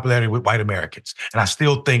was his popularity with white Americans. And I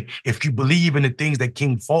still think if you believe in the things that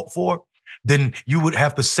King fought for, then you would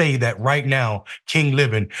have to say that right now, King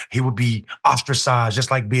living, he would be ostracized just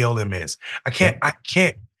like BLM is. I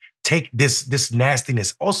can't take this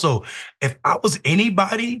nastiness. Also, if I was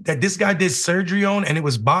anybody that this guy did surgery on and it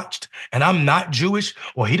was botched and I'm not Jewish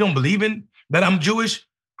or he don't believe in that I'm Jewish,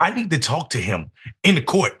 I need to talk to him in the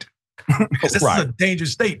court. Because this is a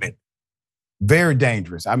dangerous statement. Very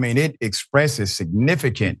dangerous. I mean, it expresses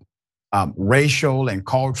significant racial and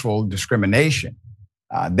cultural discrimination.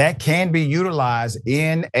 That can be utilized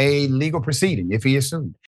in a legal proceeding if he is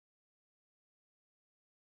sued.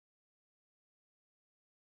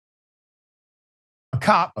 A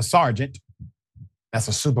cop, a sergeant, that's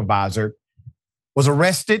a supervisor, was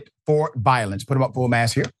arrested for violence. Put him up full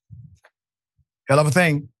mass here. Hell of a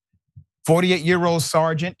thing. 48-year-old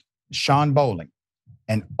Sergeant Sean Bowling,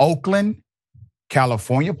 an Oakland,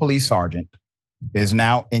 California police sergeant, is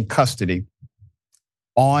now in custody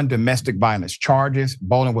on domestic violence charges.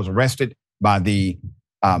 Bowling was arrested by the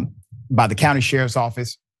county sheriff's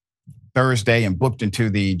office Thursday and booked into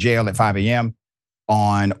the jail at 5 a.m.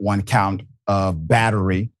 on one count of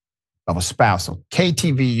battery of a spouse. So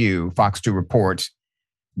KTVU, Fox 2 reports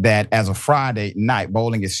that as of Friday night,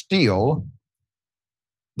 Bowling is still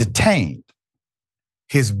detained.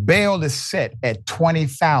 His bail is set at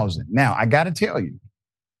 $20,000. Now, I got to tell you,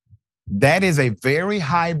 that is a very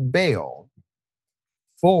high bail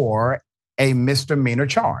for a misdemeanor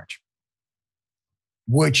charge,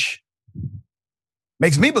 which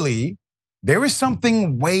makes me believe there is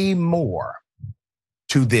something way more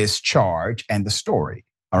to this charge and the story,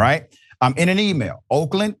 all right? In an email,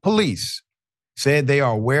 Oakland police said they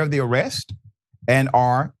are aware of the arrest and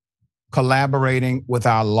are collaborating with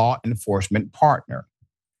our law enforcement partner.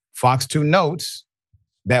 Fox 2 notes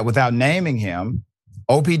that without naming him,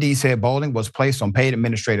 OPD said Bowling was placed on paid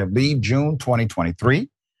administrative leave June 2023,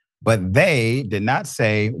 but they did not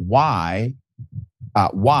say why,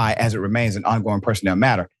 as it remains an ongoing personnel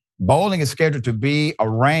matter. Bowling is scheduled to be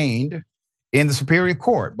arraigned in the Superior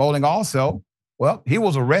Court. Bowling also, he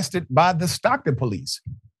was arrested by the Stockton police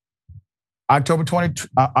October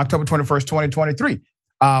 21st, 2023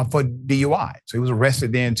 for DUI. So he was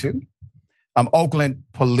arrested then too. Oakland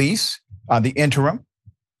police, the interim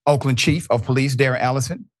Oakland chief of police, Darren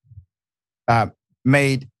Allison,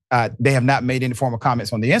 they have not made any formal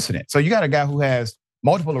comments on the incident. So you got a guy who has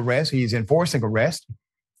multiple arrests. He's enforcing arrest.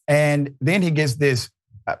 And then he gets this,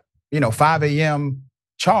 5 a.m.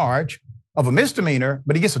 charge of a misdemeanor,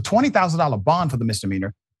 but he gets a $20,000 bond for the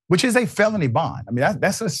misdemeanor, which is a felony bond. I mean,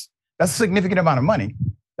 that's a significant amount of money.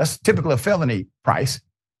 That's typically a felony price.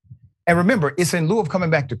 And remember, it's in lieu of coming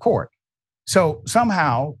back to court. So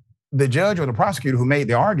somehow the judge or the prosecutor who made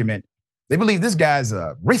the argument, they believe this guy's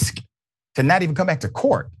a risk to not even come back to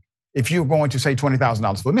court if you're going to say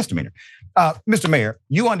 $20,000 for a misdemeanor. Mr. Mayor,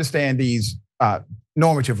 you understand these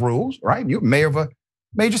normative rules, right? You're mayor of a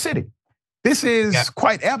major city. This is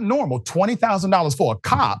quite abnormal, $20,000 for a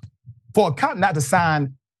cop not to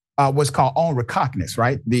sign what's called on recognizance,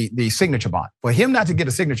 right? The signature bond. For him not to get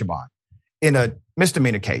a signature bond in a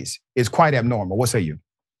misdemeanor case is quite abnormal. What say you?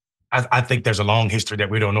 I think there's a long history that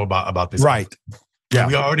we don't know about this. Right. Yeah.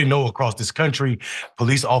 We already know across this country,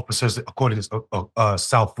 police officers, according to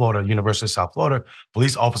South Florida, University of South Florida,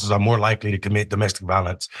 police officers are more likely to commit domestic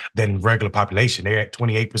violence than regular population. They're at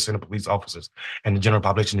 28% of police officers, and the general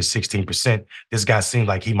population is 16%. This guy seems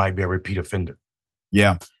like he might be a repeat offender.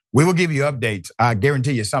 Yeah, we will give you updates. I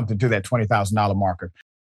guarantee you something to that $20,000 marker.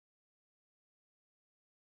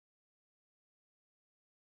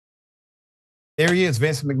 There he is,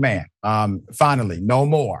 Vincent McMahon. Finally, no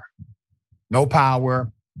more. No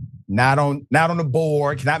power, not on the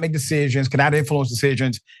board, cannot make decisions, cannot influence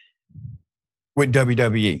decisions with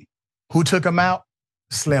WWE. Who took him out?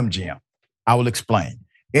 Slim Jim. I will explain.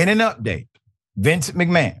 In an update, Vincent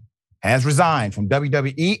McMahon has resigned from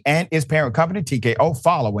WWE and his parent company, TKO,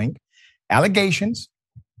 following allegations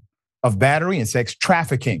of battery and sex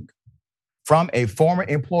trafficking from a former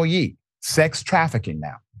employee. Sex trafficking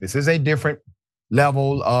now. This is a different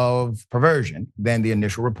level of perversion than the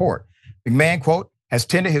initial report. McMahon, quote, has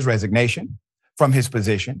tendered his resignation from his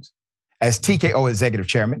positions as TKO executive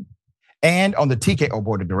chairman and on the TKO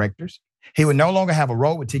board of directors. He would no longer have a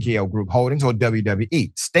role with TKO Group Holdings or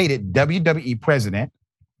WWE, stated WWE president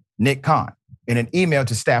Nick Khan in an email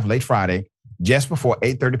to staff late Friday, just before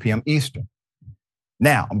 8:30 p.m. Eastern.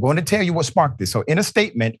 Now, I'm going to tell you what sparked this. So in a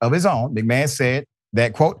statement of his own, McMahon said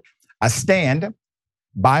that, quote, I stand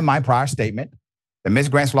by my prior statement that Ms.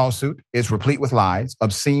 Grant's lawsuit is replete with lies,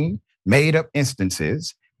 obscene, made-up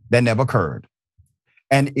instances that never occurred,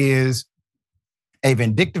 and is a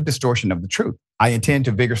vindictive distortion of the truth. I intend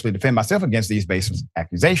to vigorously defend myself against these baseless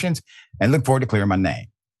accusations and look forward to clearing my name.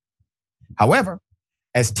 However,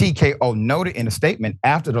 as TKO noted in a statement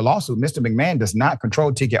after the lawsuit, Mr. McMahon does not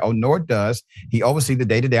control TKO, nor does he oversee the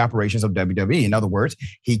day-to-day operations of WWE. In other words,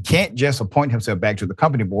 he can't just appoint himself back to the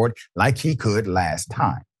company board like he could last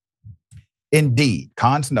time. Indeed,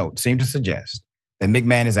 Khan's note seemed to suggest that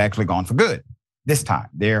McMahon is actually gone for good. This time,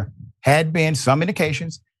 there had been some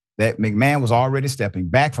indications that McMahon was already stepping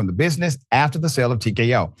back from the business after the sale of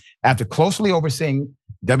TKO. After closely overseeing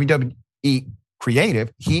WWE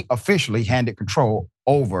Creative, he officially handed control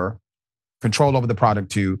over the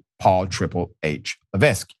product to Paul Triple H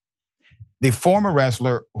Levesque, the former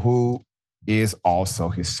wrestler who is also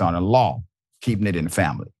his son-in-law, keeping it in the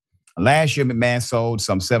family. Last year, McMahon sold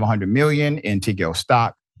some $700 million in TKO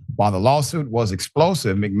stock. While the lawsuit was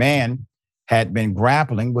explosive, McMahon had been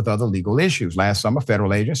grappling with other legal issues. Last summer,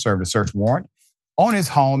 federal agents served a search warrant on his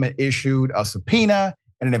home and issued a subpoena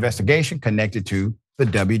and an investigation connected to the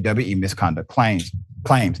WWE misconduct claims.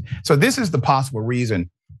 So this is the possible reason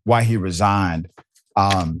why he resigned.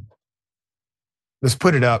 Let's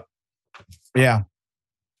put it up. Yeah.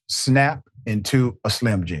 Snap into a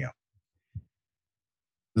Slim Jim.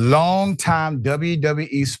 Longtime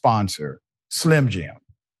WWE sponsor, Slim Jim,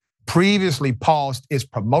 previously paused its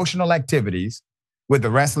promotional activities with the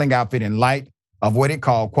wrestling outfit in light of what it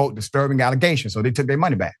called, quote, disturbing allegations. So they took their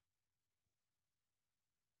money back.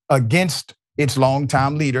 Against its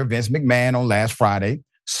longtime leader, Vince McMahon, on last Friday,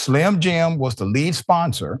 Slim Jim was the lead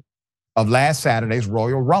sponsor of last Saturday's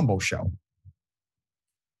Royal Rumble show.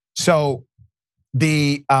 So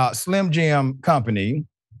the Slim Jim company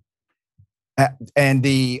and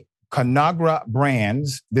the Conagra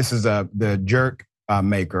Brands, this is the jerk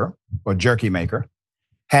maker or jerky maker,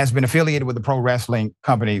 has been affiliated with the pro wrestling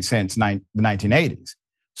company since the 1980s.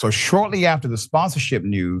 So shortly after the sponsorship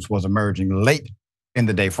news was emerging late in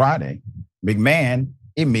the day Friday, McMahon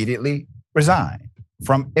immediately resigned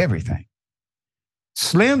from everything.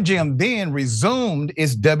 Slim Jim then resumed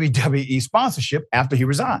its WWE sponsorship after he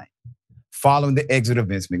resigned, following the exit of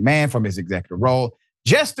Vince McMahon from his executive role,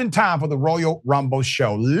 just in time for the Royal Rumble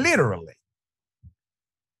show. Literally,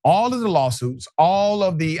 all of the lawsuits, all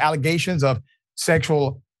of the allegations of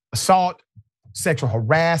sexual assault, sexual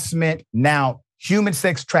harassment, now human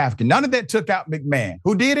sex trafficking, none of that took out McMahon.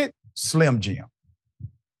 Who did it? Slim Jim.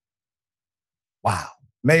 Wow.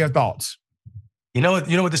 Mayor, thoughts? You know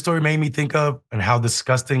what the story made me think of, and how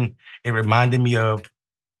disgusting it reminded me of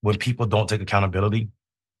when people don't take accountability.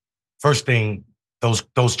 First thing,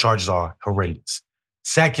 those charges are horrendous.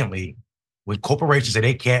 Secondly, when corporations say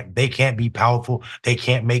they can't be powerful, they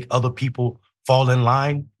can't make other people fall in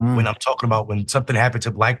line. When I'm talking about when something happened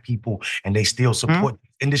to Black people and they still support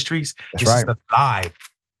industries, this is a lie.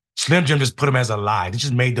 Slim Jim just put them as a lie. They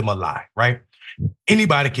just made them a lie, right?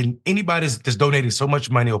 Anybody that's donating so much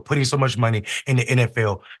money or putting so much money in the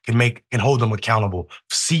NFL can hold them accountable.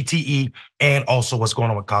 CTE and also what's going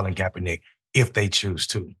on with Colin Kaepernick if they choose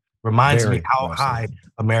to. Reminds me how high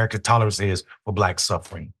America's tolerance is for Black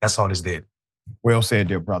suffering. That's all this did. Well said,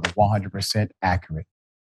 dear brother. 100% accurate.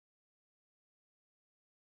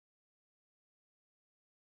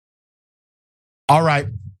 All right.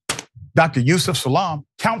 Dr. Yusuf Salaam,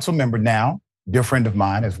 council member now, dear friend of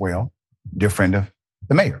mine as well, dear friend of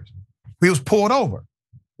the mayor's. He was pulled over,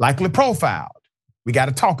 likely profiled. We got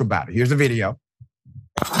to talk about it. Here's the video.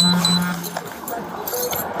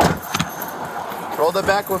 Roll the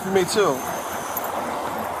back one for me too.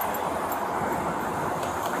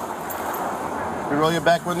 Can you roll your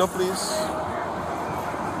back window, please?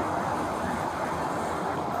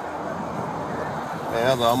 Hey,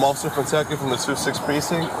 hello, I'm Officer Kentucky from the 2-6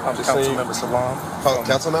 precinct. I'm Councilmember Salaam. Oh,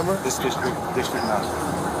 council member? This district 9.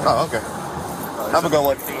 Oh, okay. Have a good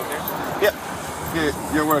one. Yeah,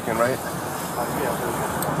 you're working, right?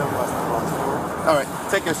 All right,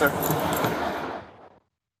 take care, sir.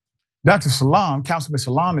 Dr. Salaam, Councilman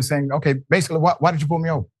Salaam is saying, okay, basically, why did you pull me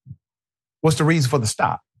over? What's the reason for the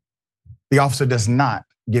stop? The officer does not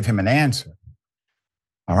give him an answer.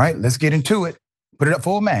 All right, let's get into it. Put it up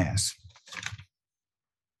full mass.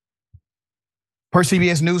 Per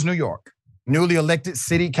CBS News New York, newly elected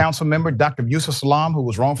city council member Dr. Yusuf Salam, who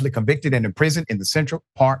was wrongfully convicted and imprisoned in the Central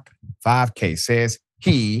Park 5 case, says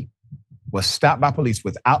he was stopped by police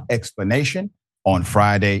without explanation on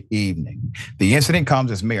Friday evening. The incident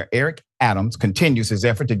comes as Mayor Eric Adams continues his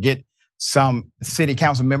effort to get some city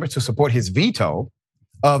council members to support his veto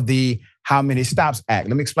of the How Many Stops Act.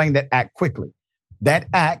 Let me explain that act quickly. That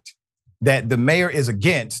act that the mayor is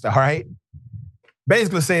against, all right,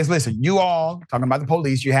 basically says, listen, you all, talking about the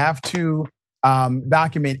police, you have to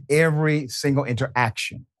document every single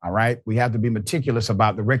interaction, all right? We have to be meticulous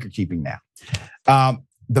about the record keeping now.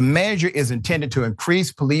 The measure is intended to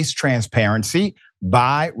increase police transparency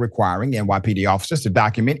by requiring NYPD officers to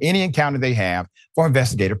document any encounter they have for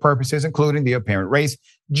investigative purposes, including the apparent race,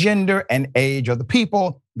 gender, and age of the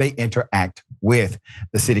people they interact with.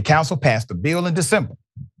 The city council passed the bill in December.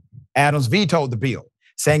 Adams vetoed the bill,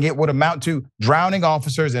 saying it would amount to drowning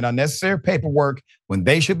officers in unnecessary paperwork when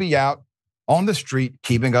they should be out on the street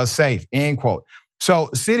keeping us safe, end quote. So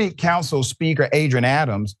City Council Speaker Adrian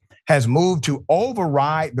Adams has moved to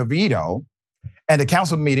override the veto, and the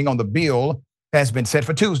council meeting on the bill has been set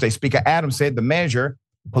for Tuesday. Speaker Adams said the measure,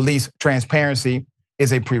 police transparency,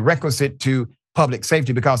 is a prerequisite to public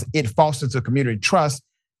safety because it fosters a community trust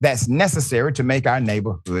that's necessary to make our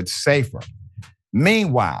neighborhoods safer.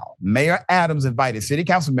 Meanwhile, Mayor Adams invited city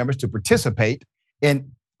council members to participate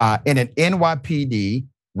in an NYPD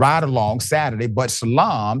ride-along Saturday, but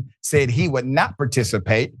Salam said he would not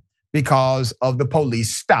participate because of the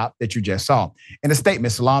police stop that you just saw. In a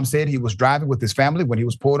statement, Salam said he was driving with his family when he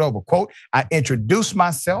was pulled over. Quote, I introduced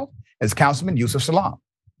myself as Councilman Yusuf Salam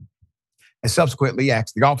and subsequently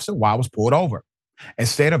asked the officer why I was pulled over.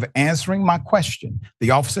 Instead of answering my question,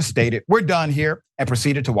 the officer stated, we're done here, and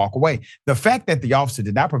proceeded to walk away. The fact that the officer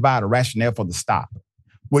did not provide a rationale for the stop,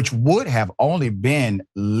 which would have only been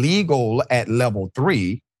legal at level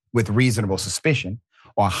 3 with reasonable suspicion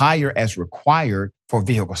or higher as required for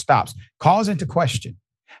vehicle stops, calls into question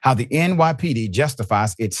how the NYPD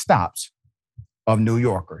justifies its stops of New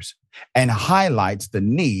Yorkers and highlights the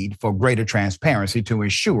need for greater transparency to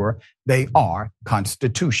ensure they are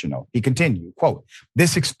constitutional. He continued, quote,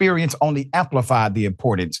 this experience only amplified the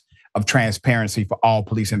importance of transparency for all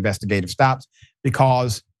police investigative stops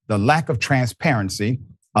because the lack of transparency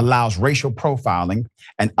allows racial profiling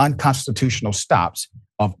and unconstitutional stops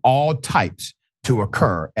of all types to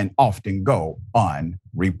occur and often go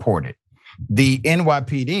unreported. The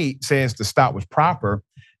NYPD says the stop was proper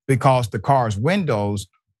because the car's windows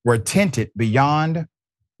were tinted beyond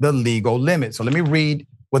the legal limit. So let me read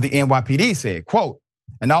what the NYPD said. Quote,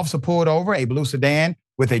 an officer pulled over a blue sedan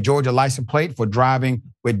with a Georgia license plate for driving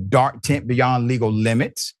with dark tint beyond legal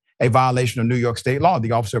limits, a violation of New York state law.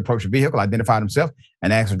 The officer approached the vehicle, identified himself,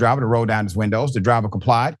 and asked the driver to roll down his windows. The driver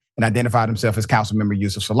complied and identified himself as Councilmember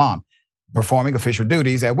Yusuf Salam, performing official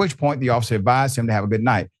duties, at which point the officer advised him to have a good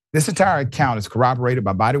night. This entire account is corroborated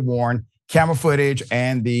by body-worn camera footage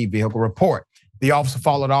and the vehicle report. The officer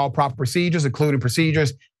followed all proper procedures, including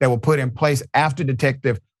procedures that were put in place after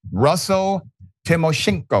Detective Russell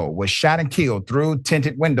Timoshenko was shot and killed through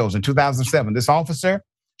tinted windows in 2007. This officer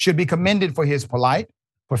should be commended for his polite,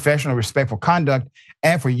 professional, respectful conduct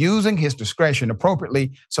and for using his discretion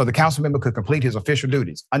appropriately so the council member could complete his official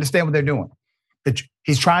duties. Understand what they're doing.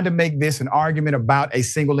 He's trying to make this an argument about a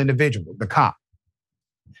single individual, the cop.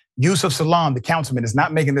 Yusuf Salam, the councilman, is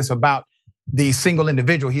not making this about the single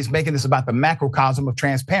individual. He's making this about the macrocosm of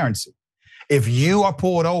transparency. If you are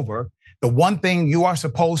pulled over, the one thing you are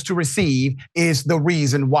supposed to receive is the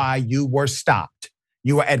reason why you were stopped.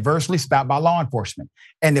 You were adversely stopped by law enforcement.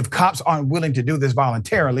 And if cops aren't willing to do this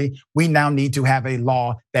voluntarily, we now need to have a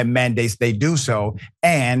law that mandates they do so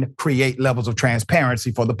and create levels of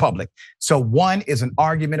transparency for the public. So one is an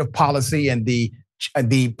argument of policy, and the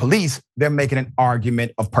police, they're making an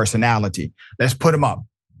argument of personality. Let's put them up.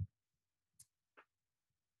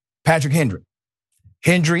 Patrick Hendry.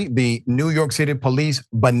 Hendry, the New York City Police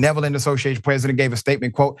Benevolent Association president, gave a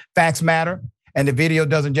statement, quote, facts matter. And the video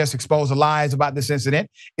doesn't just expose the lies about this incident.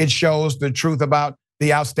 It shows the truth about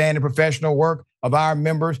the outstanding professional work of our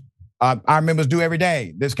members. Our members do every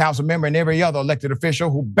day. This council member and every other elected official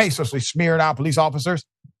who baselessly smeared our police officers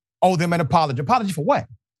owe them an apology. Apology for what?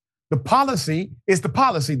 The policy is the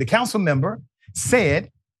policy. The council member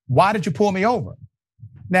said, why did you pull me over?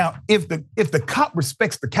 Now, if the cop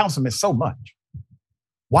respects the councilman so much,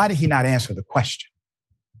 why did he not answer the question?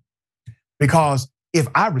 Because if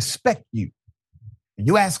I respect you,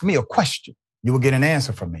 you ask me a question, you will get an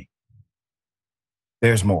answer from me.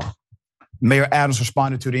 There's more. Mayor Adams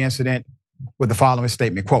responded to the incident with the following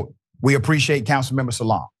statement, quote, We appreciate Councilmember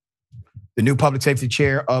Salam, the new public safety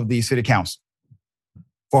chair of the city council,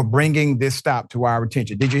 for bringing this stop to our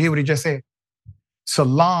attention. Did you hear what he just said?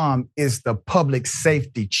 Salam is the public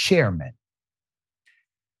safety chairman.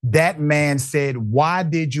 That man said, "Why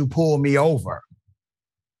did you pull me over?"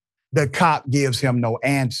 The cop gives him no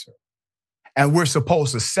answer. And we're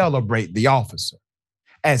supposed to celebrate the officer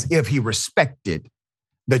as if he respected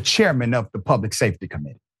the chairman of the Public Safety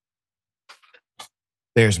Committee.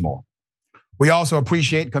 There's more. We also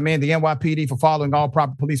appreciate and commend the NYPD for following all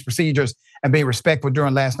proper police procedures and being respectful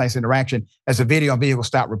during last night's interaction, as the video and vehicle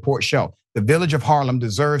stop report show. The village of Harlem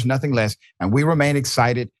deserves nothing less, and we remain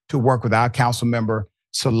excited to work with our council member,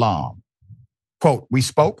 Salam. Quote, "We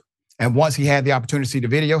spoke, and once he had the opportunity to see the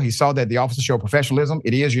video, he saw that the officer showed professionalism.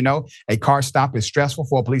 It is, a car stop is stressful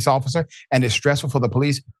for a police officer, and it's stressful for the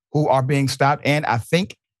police who are being stopped. And I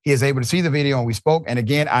think he is able to see the video, and we spoke. And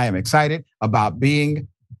again, I am excited about being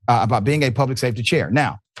a public safety chair."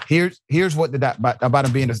 Now, here's what about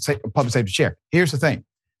him being a public safety chair. Here's the thing.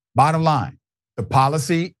 Bottom line, the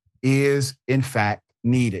policy is in fact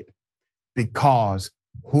needed, because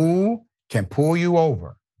who can pull you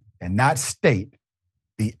over and not state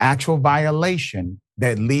the actual violation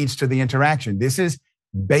that leads to the interaction? This is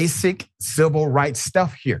basic civil rights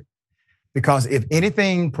stuff here. Because if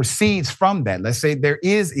anything proceeds from that, let's say there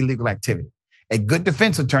is illegal activity, a good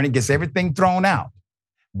defense attorney gets everything thrown out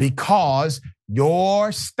because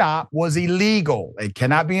your stop was illegal. It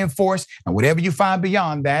cannot be enforced, and whatever you find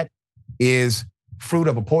beyond that is fruit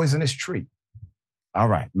of a poisonous tree. All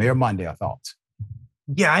right, Mayor Mondale, thoughts?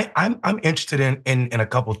 Yeah, I'm interested in a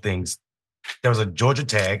couple things. There was a Georgia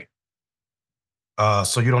tag.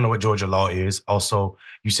 So you don't know what Georgia law is. Also,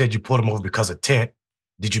 you said you pulled him over because of tent.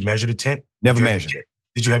 Did you measure the tent? Never measured.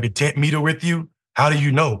 Did you have your tent meter with you? How do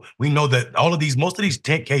you know? We know that most of these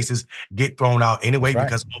tent cases get thrown out anyway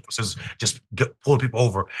because officers just pull people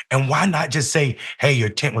over. And why not just say, "Hey, your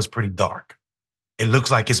tent was pretty dark. It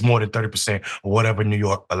looks like it's more than 30% or whatever New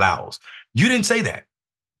York allows." You didn't say that.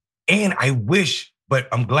 And I wish, but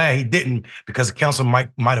I'm glad he didn't, because the council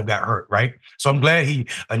might have got hurt, right? So I'm glad he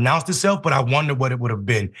announced himself, but I wonder what it would have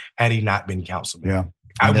been had he not been councilman. Yeah.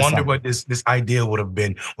 I wonder what this idea would have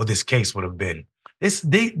been, or this case would have been. This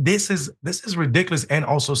is ridiculous and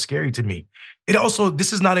also scary to me.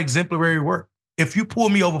 This is not exemplary work. If you pull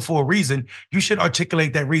me over for a reason, you should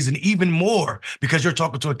articulate that reason even more, because you're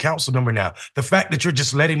talking to a council member now. The fact that you're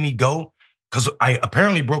just letting me go, because I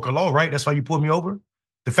apparently broke a law, right? That's why you pulled me over.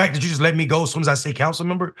 The fact that you just let me go as soon as I say council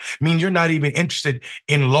member means you're not even interested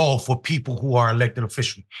in law for people who are elected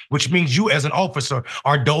officials, which means you as an officer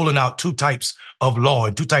are doling out two types of law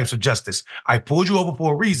and two types of justice. I pulled you over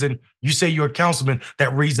for a reason. You say you're a councilman.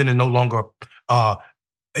 That reason is no longer,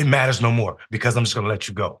 it matters no more, because I'm just going to let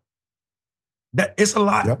you go. It's a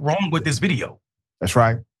lot wrong with this video. That's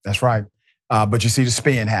right. That's right. But you see the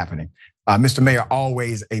spin happening. Mr. Mayor,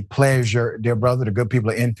 always a pleasure, dear brother. The good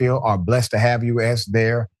people of Enfield are blessed to have you as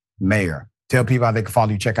their mayor. Tell people how they can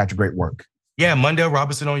follow you, check out your great work. Yeah, Mondale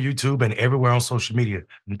Robinson on YouTube and everywhere on social media.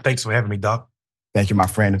 And thanks for having me, Doc. Thank you, my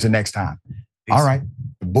friend. Until next time. Peace. All right,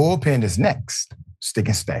 the bullpen is next. Stick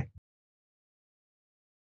and stay.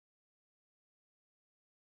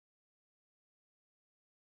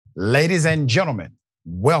 Ladies and gentlemen,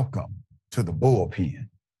 welcome to the bullpen.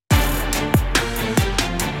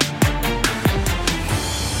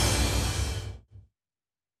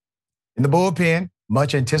 In the bullpen,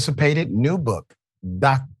 much anticipated new book,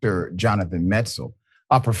 Dr. Jonathan Metzl,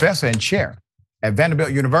 a professor and chair at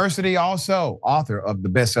Vanderbilt University, also author of the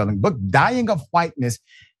best-selling book, Dying of Whiteness.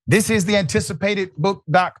 This is the anticipated book,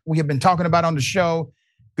 Doc, we have been talking about on the show.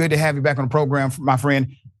 Good to have you back on the program, my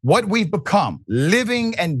friend. What we've become,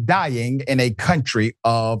 living and dying in a country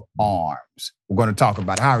of arms. We're going to talk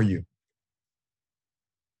about it. How are you?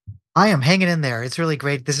 I am hanging in there. It's really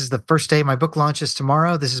great. This is the first day. My book launches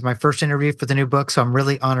tomorrow. This is my first interview for the new book, so I'm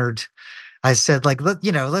really honored. I said, I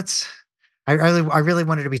really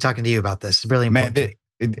wanted to be talking to you about this. It's really important.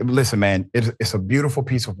 Listen, man, it's a beautiful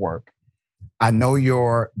piece of work. I know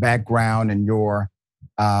your background and your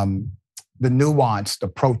the nuanced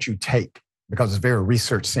approach you take, because it's very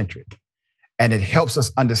research centric, and it helps us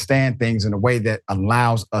understand things in a way that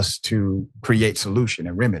allows us to create solution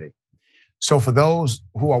and remedy. So for those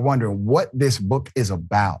who are wondering what this book is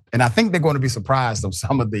about, and I think they're going to be surprised of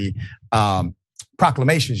some of the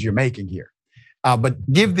proclamations you're making here,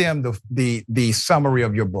 but give them the summary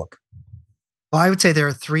of your book. Well, I would say there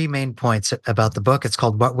are three main points about the book. It's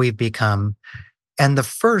called What We've Become. And the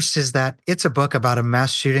first is that it's a book about a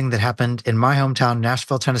mass shooting that happened in my hometown,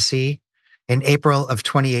 Nashville, Tennessee, in April of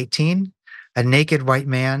 2018. A naked white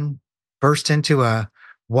man burst into a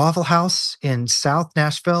Waffle House in South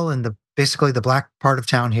Nashville, in basically the black part of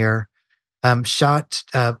town here, shot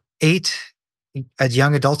 8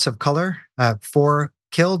 young adults of color, 4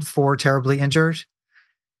 killed, 4 terribly injured.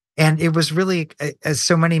 And it was really, as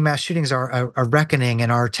so many mass shootings are, a reckoning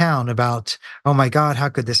in our town about, oh my God, how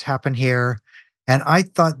could this happen here? And I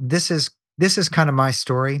thought this is kind of my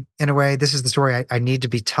story in a way. This is the story I need to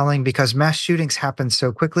be telling, because mass shootings happen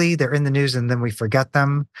so quickly. They're in the news and then we forget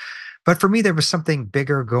them. But for me, there was something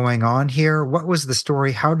bigger going on here. What was the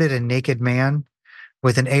story? How did a naked man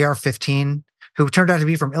with an AR-15, who turned out to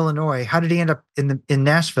be from Illinois, how did he end up in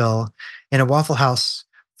Nashville in a Waffle House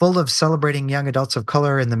full of celebrating young adults of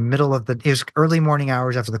color in the middle of it was early morning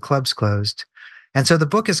hours after the clubs closed? And so the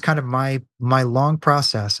book is kind of my long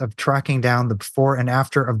process of tracking down the before and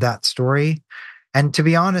after of that story. And to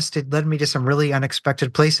be honest, it led me to some really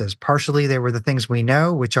unexpected places. Partially, they were the things we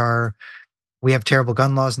know, which are we have terrible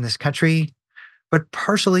gun laws in this country. But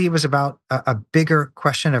partially, it was about a bigger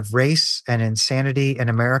question of race and insanity in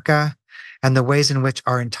America, and the ways in which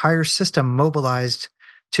our entire system mobilized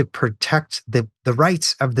to protect the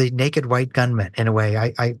rights of the naked white gunman. In a way,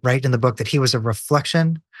 I write in the book that he was a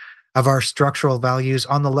reflection of our structural values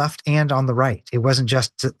on the left and on the right. It wasn't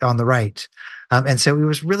just on the right. And so it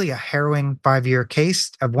was really a harrowing 5-year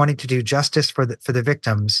case of wanting to do justice for the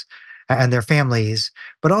victims and their families,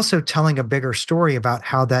 but also telling a bigger story about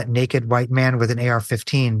how that naked white man with an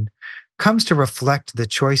AR-15 comes to reflect the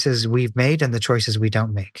choices we've made and the choices we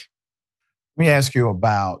don't make. Let me ask you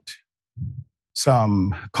about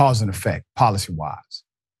some cause and effect policy-wise,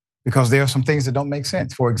 because there are some things that don't make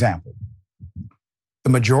sense. For example, the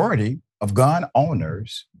majority of gun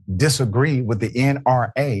owners disagree with the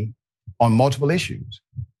NRA on multiple issues.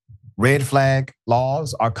 Red flag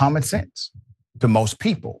laws are common sense to most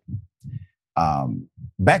people.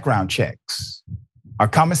 Background checks are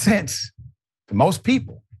common sense to most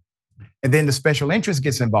people. And then the special interest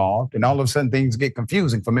gets involved, and all of a sudden things get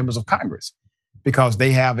confusing for members of Congress because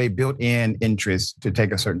they have a built-in interest to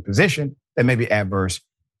take a certain position that may be adverse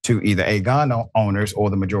to either a gun owners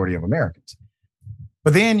or the majority of Americans.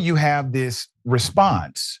 But then you have this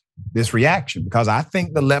response, this reaction, because I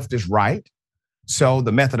think the left is right. So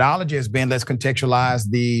the methodology has been, let's contextualize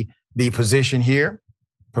the position here,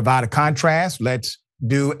 provide a contrast, let's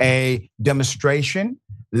do a demonstration,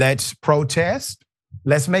 let's protest,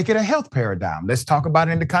 let's make it a health paradigm. Let's talk about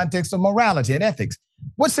it in the context of morality and ethics.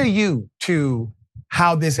 What say you to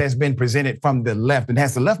how this has been presented from the left? And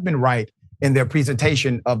has the left been right in their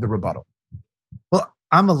presentation of the rebuttal? Well,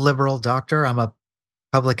 I'm a liberal doctor. I'm a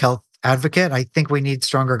public health advocate. I think we need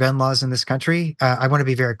stronger gun laws in this country. I want to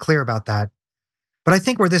be very clear about that. But I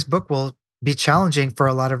think where this book will be challenging for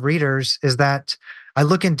a lot of readers is that I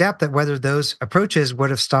look in depth at whether those approaches would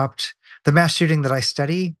have stopped the mass shooting that I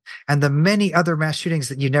study and the many other mass shootings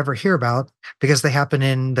that you never hear about because they happen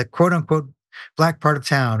in the quote unquote black part of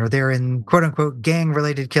town, or they're in quote unquote gang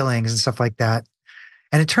related killings and stuff like that.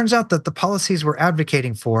 And it turns out that the policies we're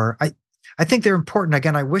advocating for, I think they're important.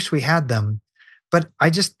 Again, I wish we had them, but I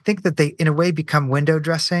just think that they in a way become window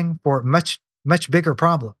dressing for much, much bigger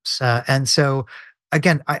problems. And so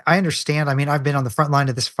again, I understand. I mean, I've been on the front line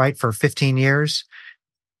of this fight for 15 years.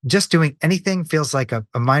 Just doing anything feels like a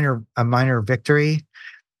minor victory.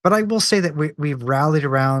 But I will say that we've rallied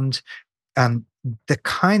around the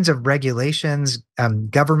kinds of regulations,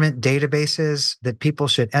 government databases that people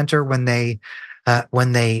should enter when they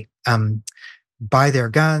buy their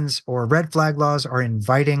guns, or red flag laws are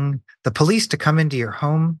inviting the police to come into your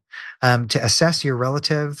home to assess your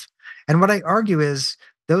relative. And what I argue is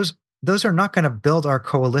those are not going to build our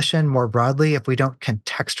coalition more broadly if we don't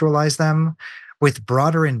contextualize them with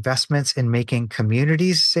broader investments in making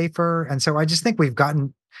communities safer. And so I just think we've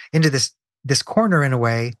gotten into this corner in a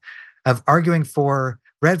way of arguing for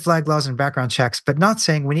red flag laws and background checks, but not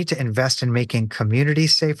saying we need to invest in making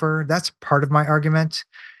communities safer. That's part of my argument.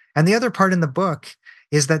 And the other part in the book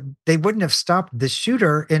is that they wouldn't have stopped the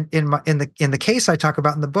shooter in the case I talk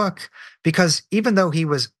about in the book, because even though he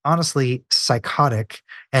was honestly psychotic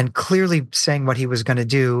and clearly saying what he was going to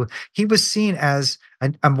do, he was seen as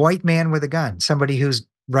a white man with a gun, somebody whose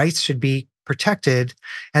rights should be protected.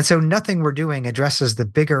 And so nothing we're doing addresses the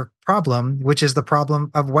bigger problem, which is the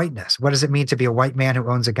problem of whiteness. What does it mean to be a white man who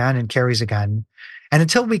owns a gun and carries a gun? And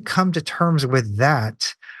until we come to terms with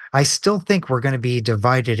that, I still think we're going to be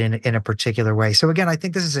divided in a particular way. So again, I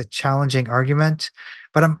think this is a challenging argument,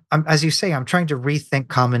 but I'm as you say, I'm trying to rethink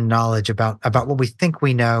common knowledge about what we think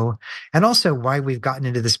we know, and also why we've gotten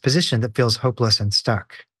into this position that feels hopeless and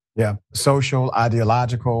stuck. Yeah, social,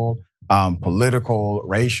 ideological, political,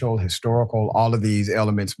 racial, historical, all of these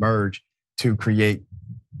elements merge to create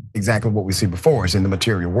exactly what we see before us in the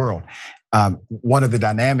material world. One of the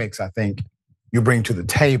dynamics I think you bring to the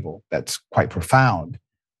table that's quite profound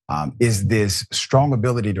is this strong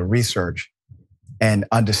ability to research and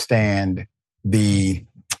understand the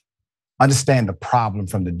problem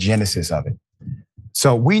from the genesis of it.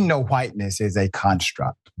 So we know whiteness is a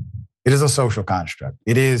construct. It is a social construct.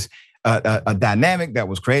 It is a dynamic that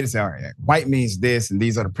was created. Say, all right, white means this, and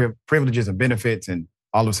these are the privileges and benefits, and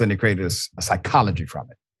all of a sudden they created a psychology from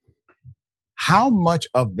it. How much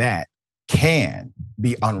of that can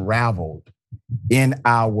be unraveled in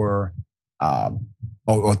our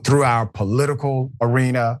or through our political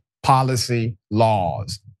arena, policy,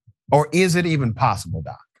 laws, or is it even possible,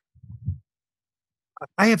 Doc?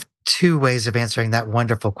 I have two ways of answering that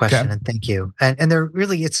wonderful question, and thank you. And they're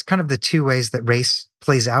really, it's kind of the two ways that race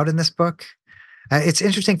plays out in this book. It's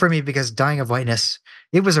interesting for me because dying of whiteness,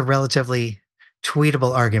 it was a relatively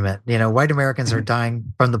tweetable argument. You know, white Americans are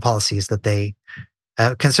dying from the policies that they,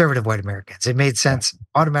 conservative white Americans. It made sense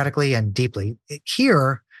automatically and deeply.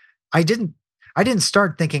 Here, I didn't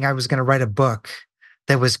start thinking I was going to write a book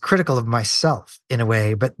that was critical of myself in a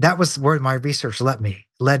way, but that was where my research led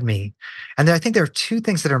me. And I think there are two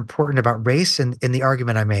things that are important about race in the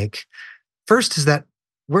argument I make. First is that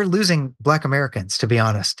we're losing Black Americans, to be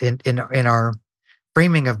honest, in our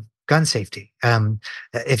framing of gun safety.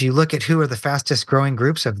 If you look at who are the fastest growing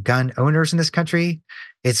groups of gun owners in this country,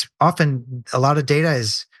 it's often a lot of data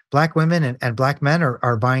is Black women and Black men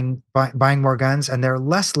are buying more guns, and they're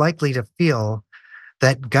less likely to feel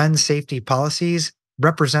that gun safety policies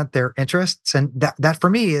represent their interests. And that for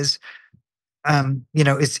me is,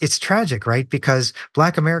 it's tragic, right? Because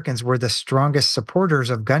Black Americans were the strongest supporters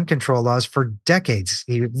of gun control laws for decades.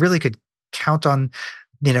 You really could count on,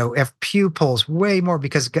 if Pew polls way more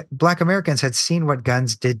because Black Americans had seen what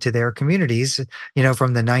guns did to their communities,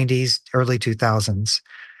 from the 90s, early 2000s.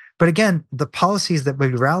 But again, the policies that we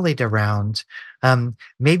rallied around,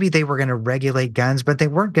 maybe they were going to regulate guns, but they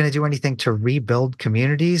weren't going to do anything to rebuild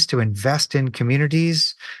communities, to invest in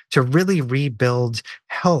communities, to really rebuild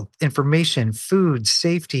health, information, food,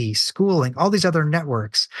 safety, schooling, all these other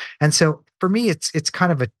networks. And so for me, it's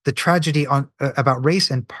kind of the tragedy about race,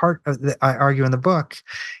 and part of I argue in the book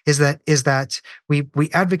is that we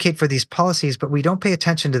advocate for these policies, but we don't pay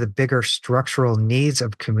attention to the bigger structural needs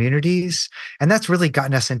of communities, and that's really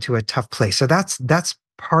gotten us into a tough place. So that's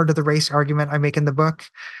part of the race argument I make in the book.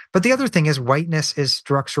 But the other thing is whiteness is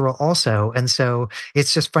structural also, and so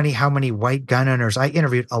it's just funny how many white gun owners. I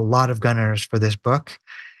interviewed a lot of gun owners for this book.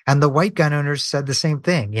 And the white gun owners said the same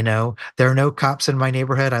thing. There are no cops in my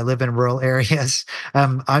neighborhood. I live in rural areas.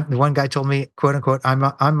 One guy told me, quote unquote,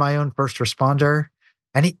 I'm my own first responder.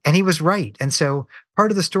 And he was right. And so part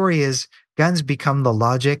of the story is guns become the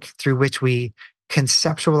logic through which we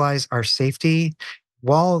conceptualize our safety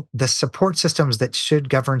while the support systems that should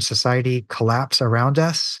govern society collapse around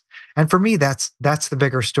us. And for me, that's the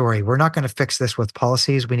bigger story. We're not going to fix this with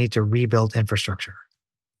policies. We need to rebuild infrastructure.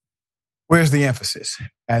 Where's the emphasis?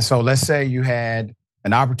 And so let's say you had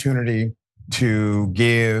an opportunity to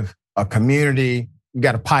give a community, you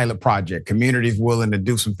got a pilot project, communities willing to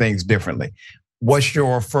do some things differently. What's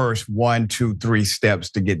your first 1, 2, 3 steps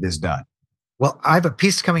to get this done? Well, I have a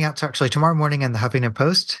piece coming out actually tomorrow morning in the Huffington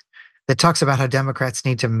Post that talks about how Democrats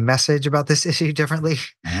need to message about this issue differently.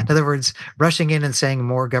 In other words, rushing in and saying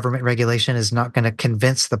more government regulation is not going to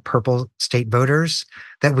convince the purple state voters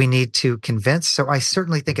that we need to convince. So I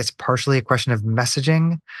certainly think it's partially a question of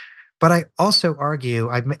messaging. But I also argue,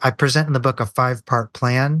 I present in the book a 5-part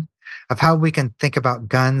plan of how we can think about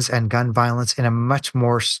guns and gun violence in a much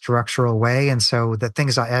more structural way. And so the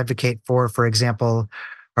things I advocate for example,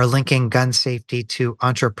 are linking gun safety to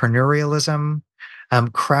entrepreneurialism,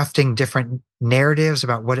 crafting different narratives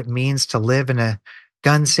about what it means to live in a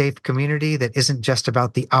gun-safe community that isn't just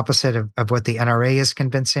about the opposite of what the NRA is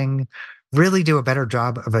convincing, really do a better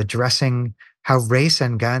job of addressing how race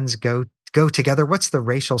and guns go together. What's the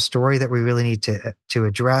racial story that we really need to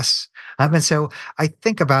address? And so I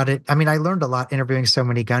think about it. I mean, I learned a lot interviewing so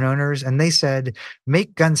many gun owners, and they said,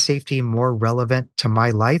 make gun safety more relevant to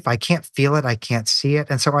my life. I can't feel it. I can't see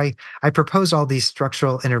it. And so I propose all these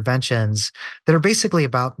structural interventions that are basically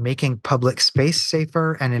about making public space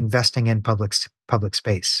safer and investing in public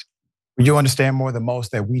space. You understand more than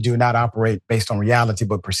most that we do not operate based on reality,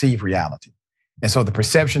 but perceive reality. And so the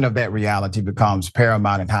perception of that reality becomes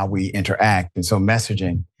paramount in how we interact. And so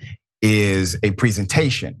messaging is a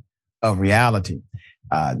presentation of reality.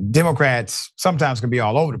 Democrats sometimes can be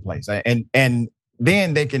all over the place. And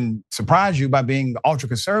then they can surprise you by being ultra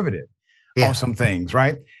conservative on some things,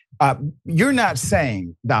 right? You're not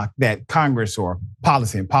saying, Doc, that Congress or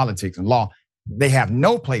policy and politics and law they have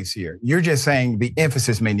no place here. You're just saying the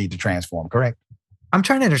emphasis may need to transform, correct? I'm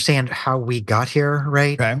trying to understand how we got here,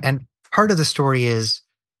 right? Okay. And part of the story is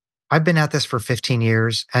I've been at this for 15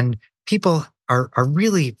 years and people are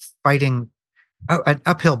really fighting an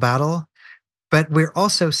uphill battle. But we're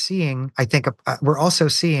also seeing, I think, we're also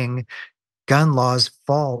seeing gun laws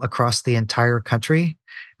fall across the entire country.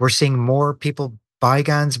 We're seeing more people buy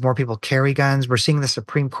guns, more people carry guns. We're seeing the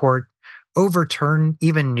Supreme Court overturn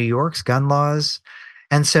even New York's gun laws.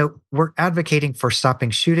 And so we're advocating for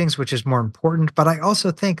stopping shootings, which is more important. But I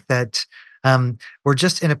also think that we're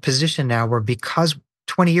just in a position now where, because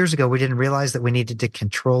 20 years ago we didn't realize that we needed to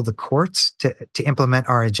control the courts to implement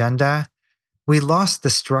our agenda, we lost the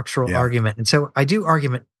structural argument. And so I do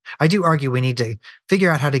argue we need to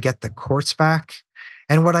figure out how to get the courts back.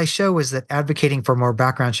 And what I show is that advocating for more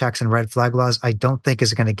background checks and red flag laws, I don't think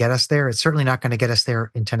is going to get us there. It's certainly not going to get us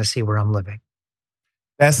there in Tennessee, where I'm living.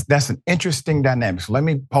 That's an interesting dynamic. So let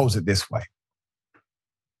me pose it this way.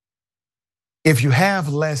 If you have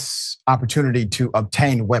less opportunity to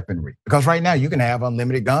obtain weaponry, because right now you can have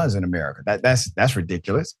unlimited guns in America. That's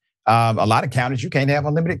ridiculous. A lot of counties, you can't have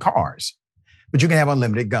unlimited cars, but you can have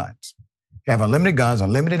unlimited guns. You have unlimited guns,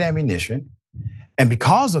 unlimited ammunition. And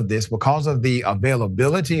because of this, because of the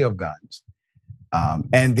availability of guns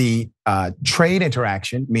and the trade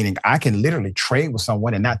interaction, meaning I can literally trade with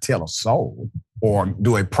someone and not tell a soul, or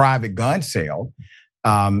do a private gun sale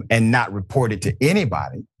and not report it to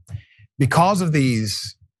anybody. Because of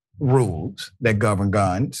these rules that govern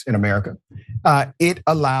guns in America, it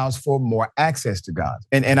allows for more access to guns.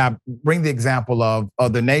 And I bring the example of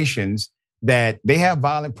other nations that they have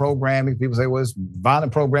violent programming. People say, well, it's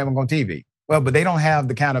violent programming on TV. Well, but they don't have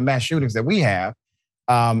the kind of mass shootings that we have.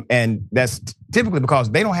 And that's typically because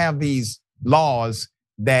they don't have these laws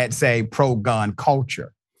that say pro-gun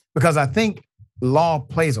culture. Because I think law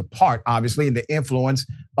plays a part, obviously, in the influence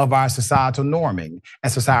of our societal norming.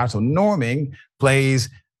 And societal norming plays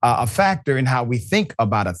a factor in how we think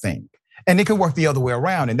about a thing. And it can work the other way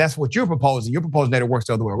around. And that's what you're proposing. You're proposing that it works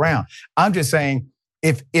the other way around. I'm just saying,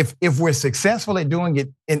 if we're successful at doing it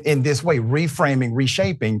in this way, reframing,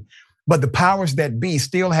 reshaping, but the powers that be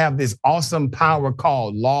still have this awesome power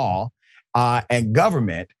called law and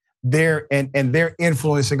government, they're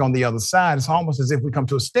influencing on the other side. It's almost as if we come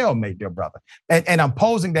to a stalemate, dear brother. And I'm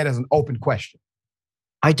posing that as an open question.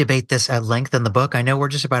 I debate this at length in the book. I know we're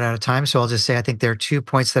just about out of time, so I'll just say I think there are 2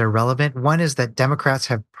 points that are relevant. One is that Democrats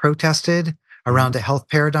have protested around a health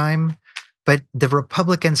paradigm, but the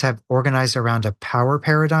Republicans have organized around a power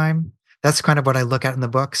paradigm. That's kind of what I look at in the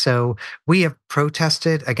book. So we have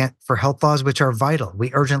protested again for health laws, which are vital.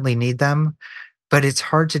 We urgently need them. But it's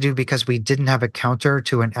hard to do because we didn't have a counter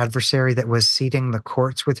to an adversary that was seating the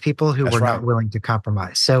courts with people who were not willing to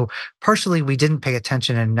compromise. So partially, we didn't pay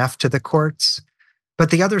attention enough to the courts. But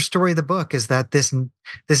the other story of the book is that this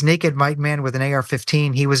naked white man with an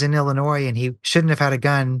AR-15, he was in Illinois and he shouldn't have had a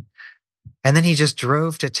gun. And then he just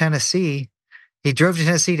drove to Tennessee. He drove to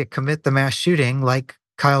Tennessee to commit the mass shooting, like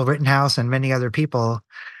Kyle Rittenhouse and many other people.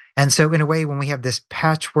 And so in a way, when we have this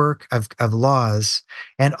patchwork of laws,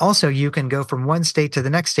 and also you can go from one state to the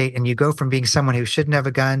next state, and you go from being someone who shouldn't have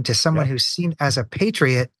a gun to someone who's seen as a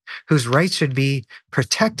patriot, whose rights should be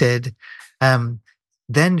protected, then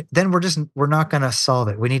we're not going to solve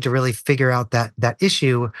it. We need to really figure out that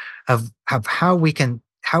issue of how we can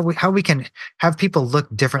have people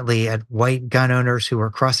look differently at white gun owners who are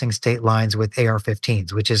crossing state lines with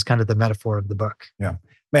AR-15s, which is kind of the metaphor of the book. Yeah,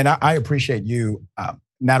 man, I appreciate you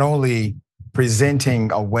not only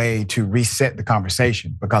presenting a way to reset the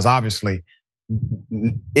conversation, because obviously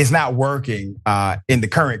it's not working in the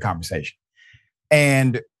current conversation,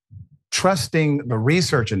 and trusting the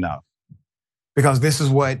research enough, because this is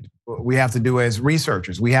what we have to do as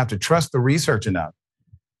researchers. We have to trust the research enough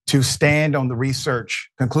to stand on the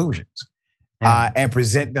research conclusions and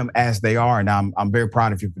present them as they are. And I'm very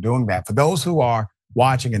proud of you for doing that. For those who are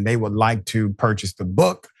watching and they would like to purchase the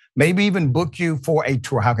book, maybe even book you for a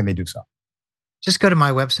tour, how can they do so? Just go to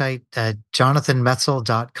my website,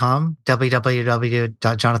 jonathanmetzl.com,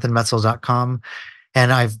 www.jonathanmetzl.com.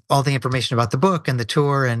 And I've all the information about the book and the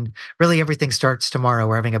tour, and really everything starts tomorrow.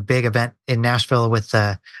 We're having a big event in Nashville with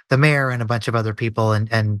the mayor and a bunch of other people, and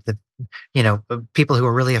the people who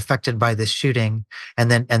are really affected by this shooting,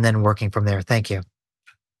 and then working from there. Thank you.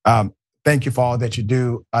 Thank you for all that you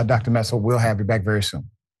do, Dr. Metzl. We'll have you back very soon.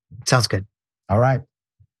 Sounds good. All right.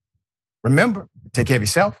 Remember, take care of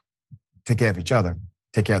yourself, take care of each other,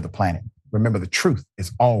 take care of the planet. Remember, the truth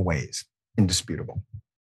is always indisputable.